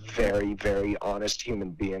a very, very honest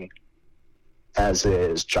human being, as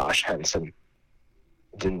is Josh Henson.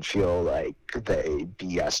 Didn't feel like they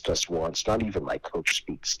BS'd us once, not even like coach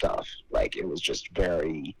speak stuff. Like it was just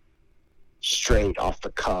very straight off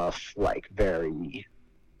the cuff, like very,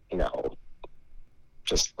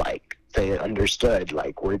 just like they understood,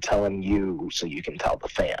 like we're telling you so you can tell the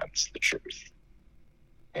fans the truth.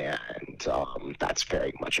 And that's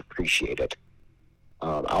very much appreciated.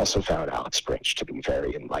 I also found Alex Grinch to be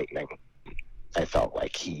very enlightening. I felt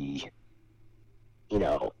like he,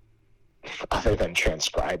 other than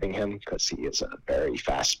transcribing him, because he is a very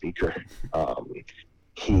fast speaker,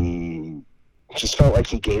 he just felt like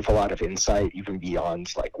he gave a lot of insight, even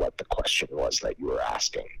beyond like what the question was that you were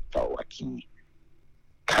asking. Felt like he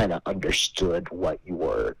kind of understood what you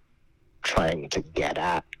were trying to get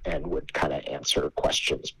at and would kind of answer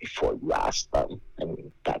questions before you ask them,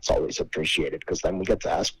 and that's always appreciated because then we get to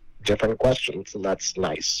ask different questions, and that's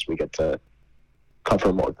nice. We get to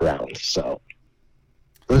cover more ground. So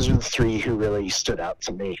those are the 3 who really stood out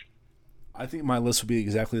to me. I think my list would be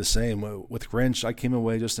exactly the same. With Grinch, I came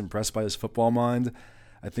away just impressed by his football mind.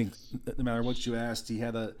 I think no matter what you asked, he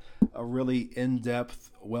had a really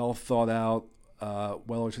in-depth, well thought out,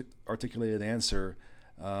 well articulated answer.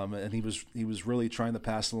 And he was really trying to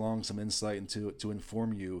pass along some insight and to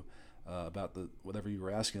inform you about whatever you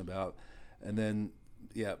were asking about. And then,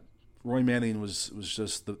 yeah, Roy Manning was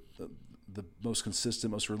just the most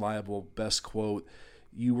consistent, most reliable, best quote.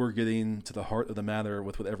 You were getting to the heart of the matter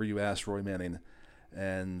with whatever you asked Roy Manning.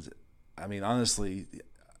 And, I mean, honestly,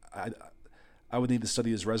 I would need to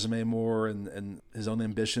study his resume more and his own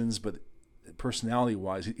ambitions, but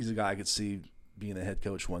personality-wise, he's a guy I could see being a head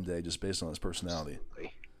coach one day just based on his personality.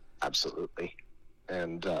 Absolutely.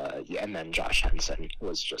 And and then Josh Henson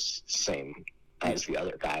was just same as the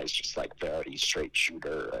other guys, just like very straight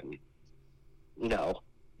shooter and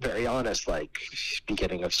very honest. Like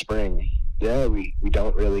beginning of spring, we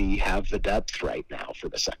don't really have the depth right now for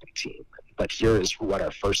the second team, but here is what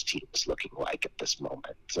our first team is looking like at this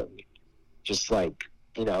moment. And just like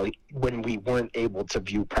when we weren't able to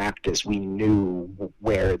view practice, we knew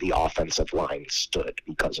where the offensive line stood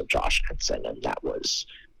because of Josh Henson, and that was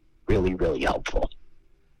really, really helpful.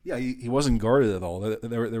 Yeah, he wasn't guarded at all.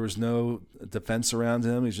 There was no defense around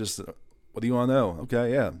him. He's just, what do you want to know?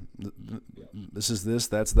 Okay, yeah, this is this,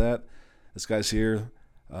 that's that. This guy's here.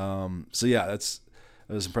 So yeah, I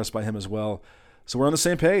was impressed by him as well. So we're on the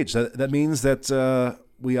same page. That means that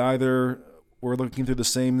we're looking through the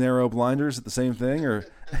same narrow blinders at the same thing, or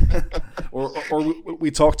we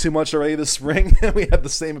talked too much already this spring and we have the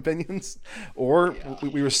same opinions, or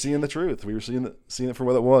we were seeing the truth. We were seeing it for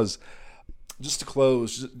what it was. Just to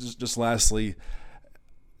close, just lastly,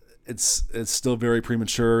 it's still very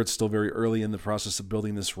premature. It's still very early in the process of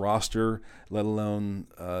building this roster, let alone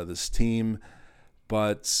this team.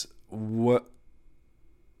 But we're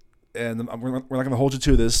not going to hold you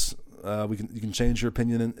to this. You can change your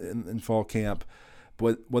opinion in fall camp.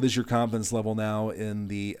 But what is your confidence level now in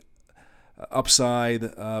the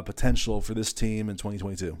upside potential for this team in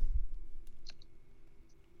 2022?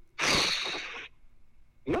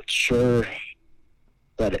 I'm not sure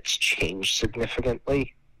that it's changed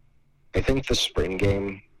significantly. I think the spring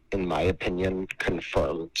game, in my opinion,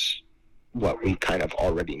 confirmed what we kind of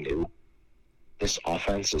already knew. This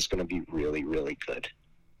offense is going to be really, really good.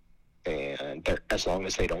 And as long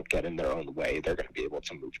as they don't get in their own way, they're going to be able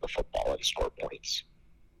to move the football and score points.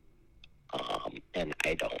 And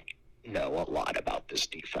I don't know a lot about this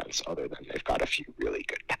defense other than they've got a few really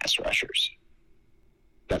good pass rushers.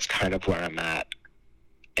 That's kind of where I'm at.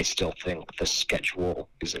 I still think the schedule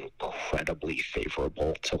is incredibly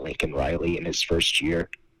favorable to Lincoln Riley in his first year.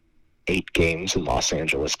 8 games in Los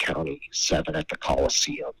Angeles County, 7 at the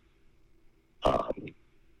Coliseum.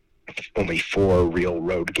 Only 4 real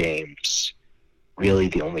road games. Really,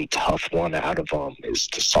 the only tough one out of them is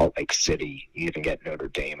to Salt Lake City. You even get Notre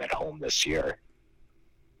Dame at home this year.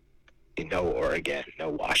 No Oregon, no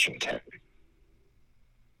Washington.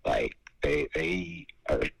 Like, they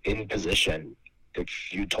are in position.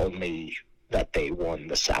 If you told me that they won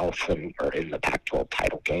the South and are in the Pac-12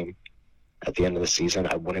 title game at the end of the season,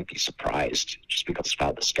 I wouldn't be surprised just because of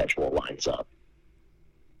how the schedule lines up.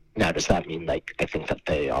 Now, does that mean, like, I think that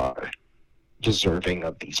they are deserving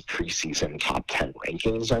of these preseason top 10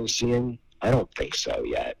 rankings I'm seeing? I don't think so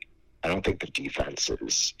yet. I don't think the defense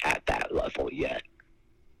is at that level yet.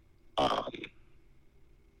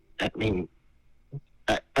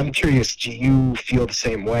 I'm curious, do you feel the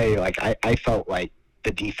same way? Like, I felt like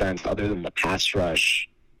the defense, other than the pass rush,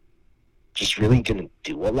 just really didn't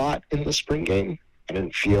do a lot in the spring game. I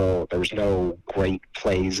didn't feel there was no great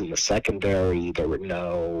plays in the secondary. There were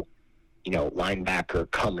no, linebacker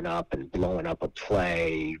coming up and blowing up a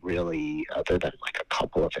play, really, other than like a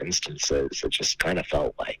couple of instances. It just kind of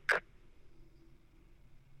felt like,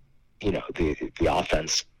 the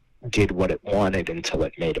offense did what it wanted until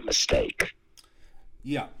it made a mistake.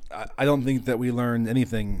 Yeah, I don't think that we learned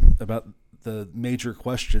anything about the major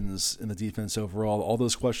questions in the defense overall. All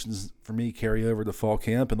those questions, for me, carry over to fall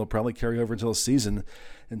camp, and they'll probably carry over until the season,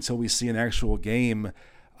 until we see an actual game.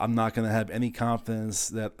 I'm not going to have any confidence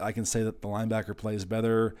that I can say that the linebacker plays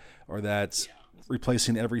better or that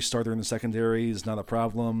replacing every starter in the secondary is not a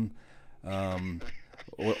problem,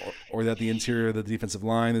 or that the interior of the defensive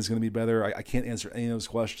line is going to be better. I can't answer any of those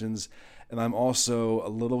questions. And I'm also a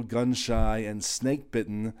little gun-shy and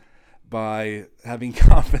snake-bitten by having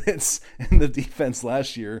confidence in the defense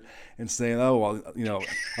last year and saying, oh, well,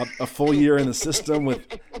 a full year in the system with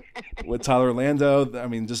Tyler Orlando, I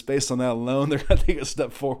mean, just based on that alone, they're going to take a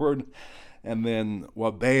step forward. And then,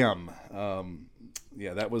 well, bam.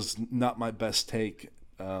 That was not my best take.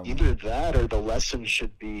 Either that or the lesson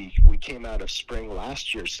should be, we came out of spring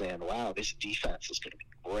last year saying, wow, this defense is going to be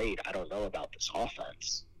great. I don't know about this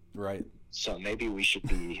offense. Right. So maybe we should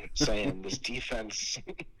be saying this defense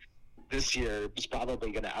this year is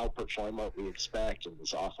probably going to outperform what we expect, and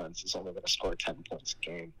this offense is only going to score 10 points a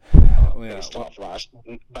game. Based off last,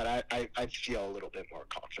 but I feel a little bit more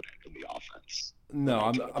confident in the offense. No,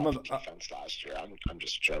 I'm defense last year. I'm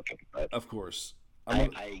just joking, but of course, I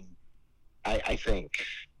think,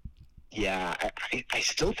 I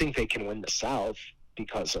still think they can win the South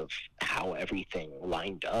because of how everything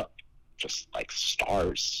lined up, just like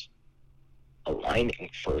stars aligning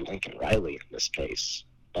for Lincoln Riley in this case.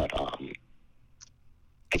 But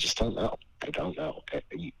I just don't know. I don't know.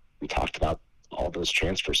 We talked about all those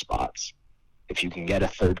transfer spots. If you can get a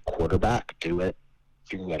third quarterback, do it.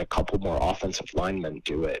 If you can get a couple more offensive linemen,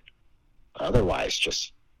 do it. Otherwise,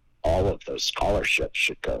 just all of those scholarships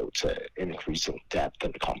should go to increasing depth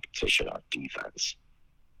and competition on defense.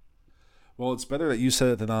 Well, it's better that you said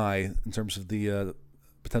it than I in terms of the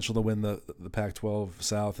potential to win the Pac-12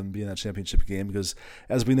 South and be in that championship game, because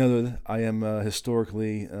as we know, I am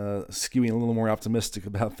historically skewing a little more optimistic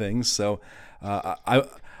about things. So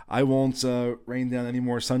I won't rain down any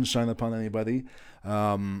more sunshine upon anybody.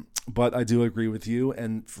 But I do agree with you,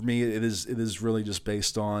 and for me, it is really just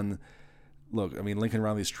based on, look, I mean, Lincoln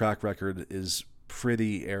Riley's track record is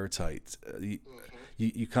pretty airtight.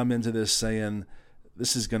 You come into this saying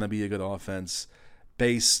this is going to be a good offense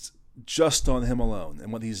based just on him alone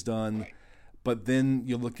and what he's done, but then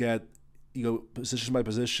you go position by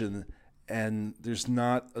position, and there's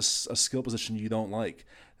not a skill position you don't like.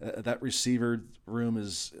 That receiver room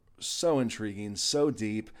is so intriguing, so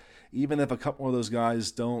deep. Even if a couple of those guys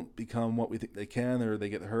don't become what we think they can, or they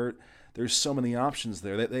get hurt, there's so many options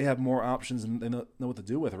there. They have more options than they know what to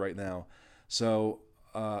do with right now. So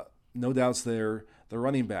no doubts there. The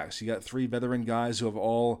running backs, you got 3 veteran guys who have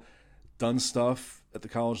all done stuff at the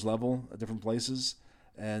college level at different places,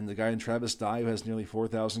 and the guy in Travis Dye who has nearly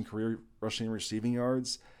 4,000 career rushing and receiving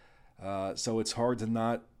yards. So it's hard to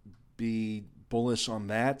not be bullish on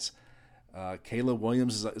that. Caleb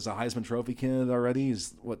Williams is a Heisman Trophy candidate already.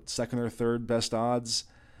 He's second or third best odds.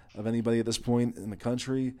 of anybody at this point in the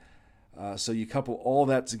country. So you couple all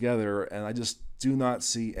that together, and I just do not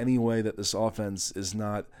see any way that this offense is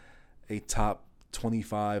not a top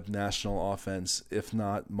 25 national offense, if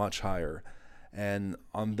not much higher. And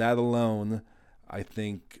on that alone, I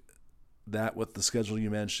think that with the schedule you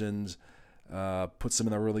mentioned puts them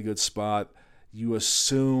in a really good spot. You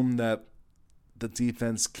assume that the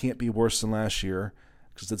defense can't be worse than last year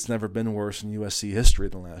because it's never been worse in USC history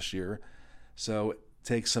than last year. So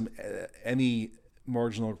take any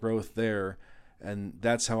marginal growth there, and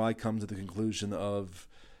that's how I come to the conclusion of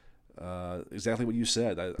exactly what you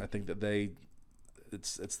said. I think that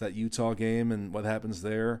it's that Utah game, and what happens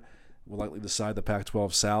there will likely decide the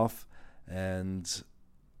Pac-12 South. And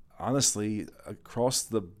honestly, across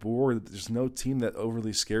the board, there's no team that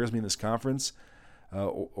overly scares me in this conference.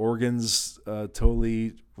 Oregon's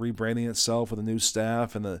totally rebranding itself with a new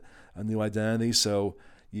staff and a new identity, so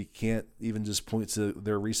you can't even just point to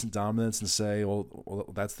their recent dominance and say, well,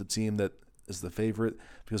 that's the team that is the favorite,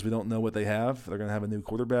 because we don't know what they have. They're going to have a new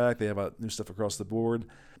quarterback. They have new stuff across the board.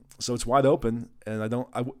 So it's wide open, and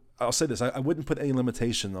I'll say this. I wouldn't put any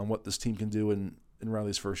limitation on what this team can do in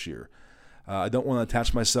Riley's first year. I don't want to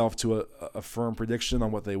attach myself to a firm prediction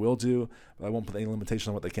on what they will do, but I won't put any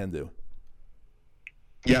limitation on what they can do.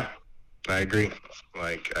 Yeah, I agree.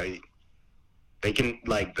 They can,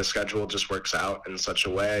 the schedule just works out in such a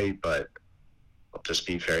way, but I'll just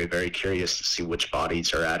be very, very curious to see which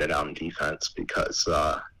bodies are added on defense, because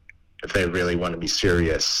if they really want to be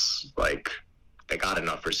serious, they got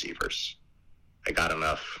enough receivers. They got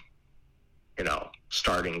enough,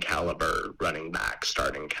 starting caliber running back,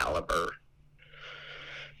 starting caliber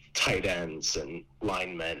tight ends and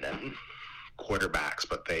linemen and quarterbacks,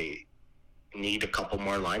 but they need a couple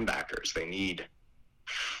more linebackers. They need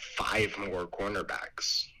 5 more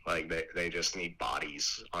cornerbacks. They just need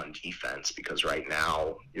bodies on defense, because right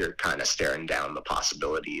now you're kind of staring down the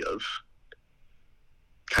possibility of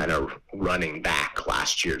kind of running back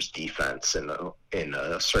last year's defense in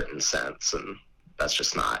a certain sense, and that's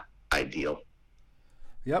just not ideal.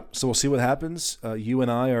 Yep. So we'll see what happens. You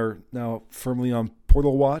and I are now firmly on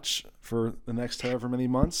portal watch for the next however many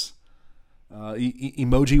months.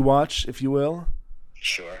 Emoji watch, if you will.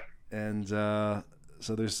 Sure. And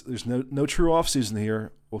so there's no true off season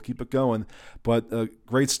here. We'll keep it going. But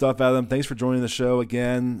great stuff, Adam. Thanks for joining the show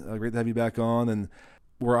again. Great to have you back on. And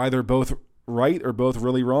we're either both right or both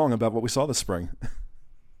really wrong about what we saw this spring.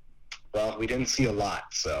 Well, we didn't see a lot,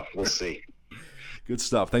 so we'll see. Good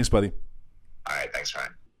stuff. Thanks, buddy. All right. Thanks,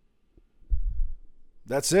 Ryan.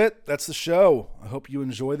 That's it. That's the show. I hope you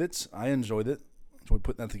enjoyed it. I enjoyed it. Enjoyed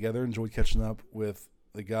putting that together. Enjoyed catching up with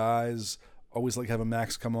the guys. Always like having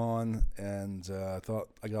Max come on, and I thought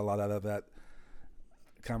I got a lot out of that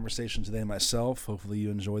conversation today myself. Hopefully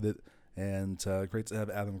you enjoyed it. And great to have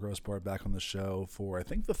Adam Grossbart back on the show for, I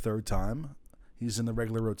think, the 3rd time. He's in the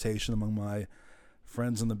regular rotation among my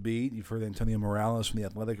friends on the beat. You've heard Antonio Morales from The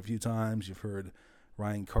Athletic a few times. You've heard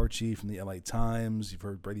Ryan Karchi from the LA Times. You've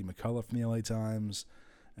heard Brady McCullough from the LA Times.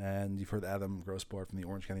 And you've heard Adam Grossbart from the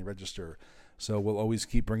Orange County Register. So we'll always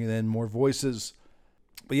keep bringing in more voices.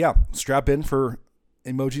 But yeah, strap in for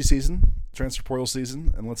emoji season, transfer portal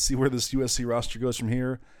season, and let's see where this USC roster goes from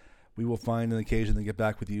here. We will find an occasion to get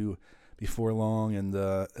back with you before long and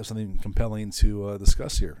have something compelling to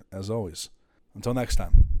discuss here, as always. Until next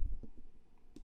time.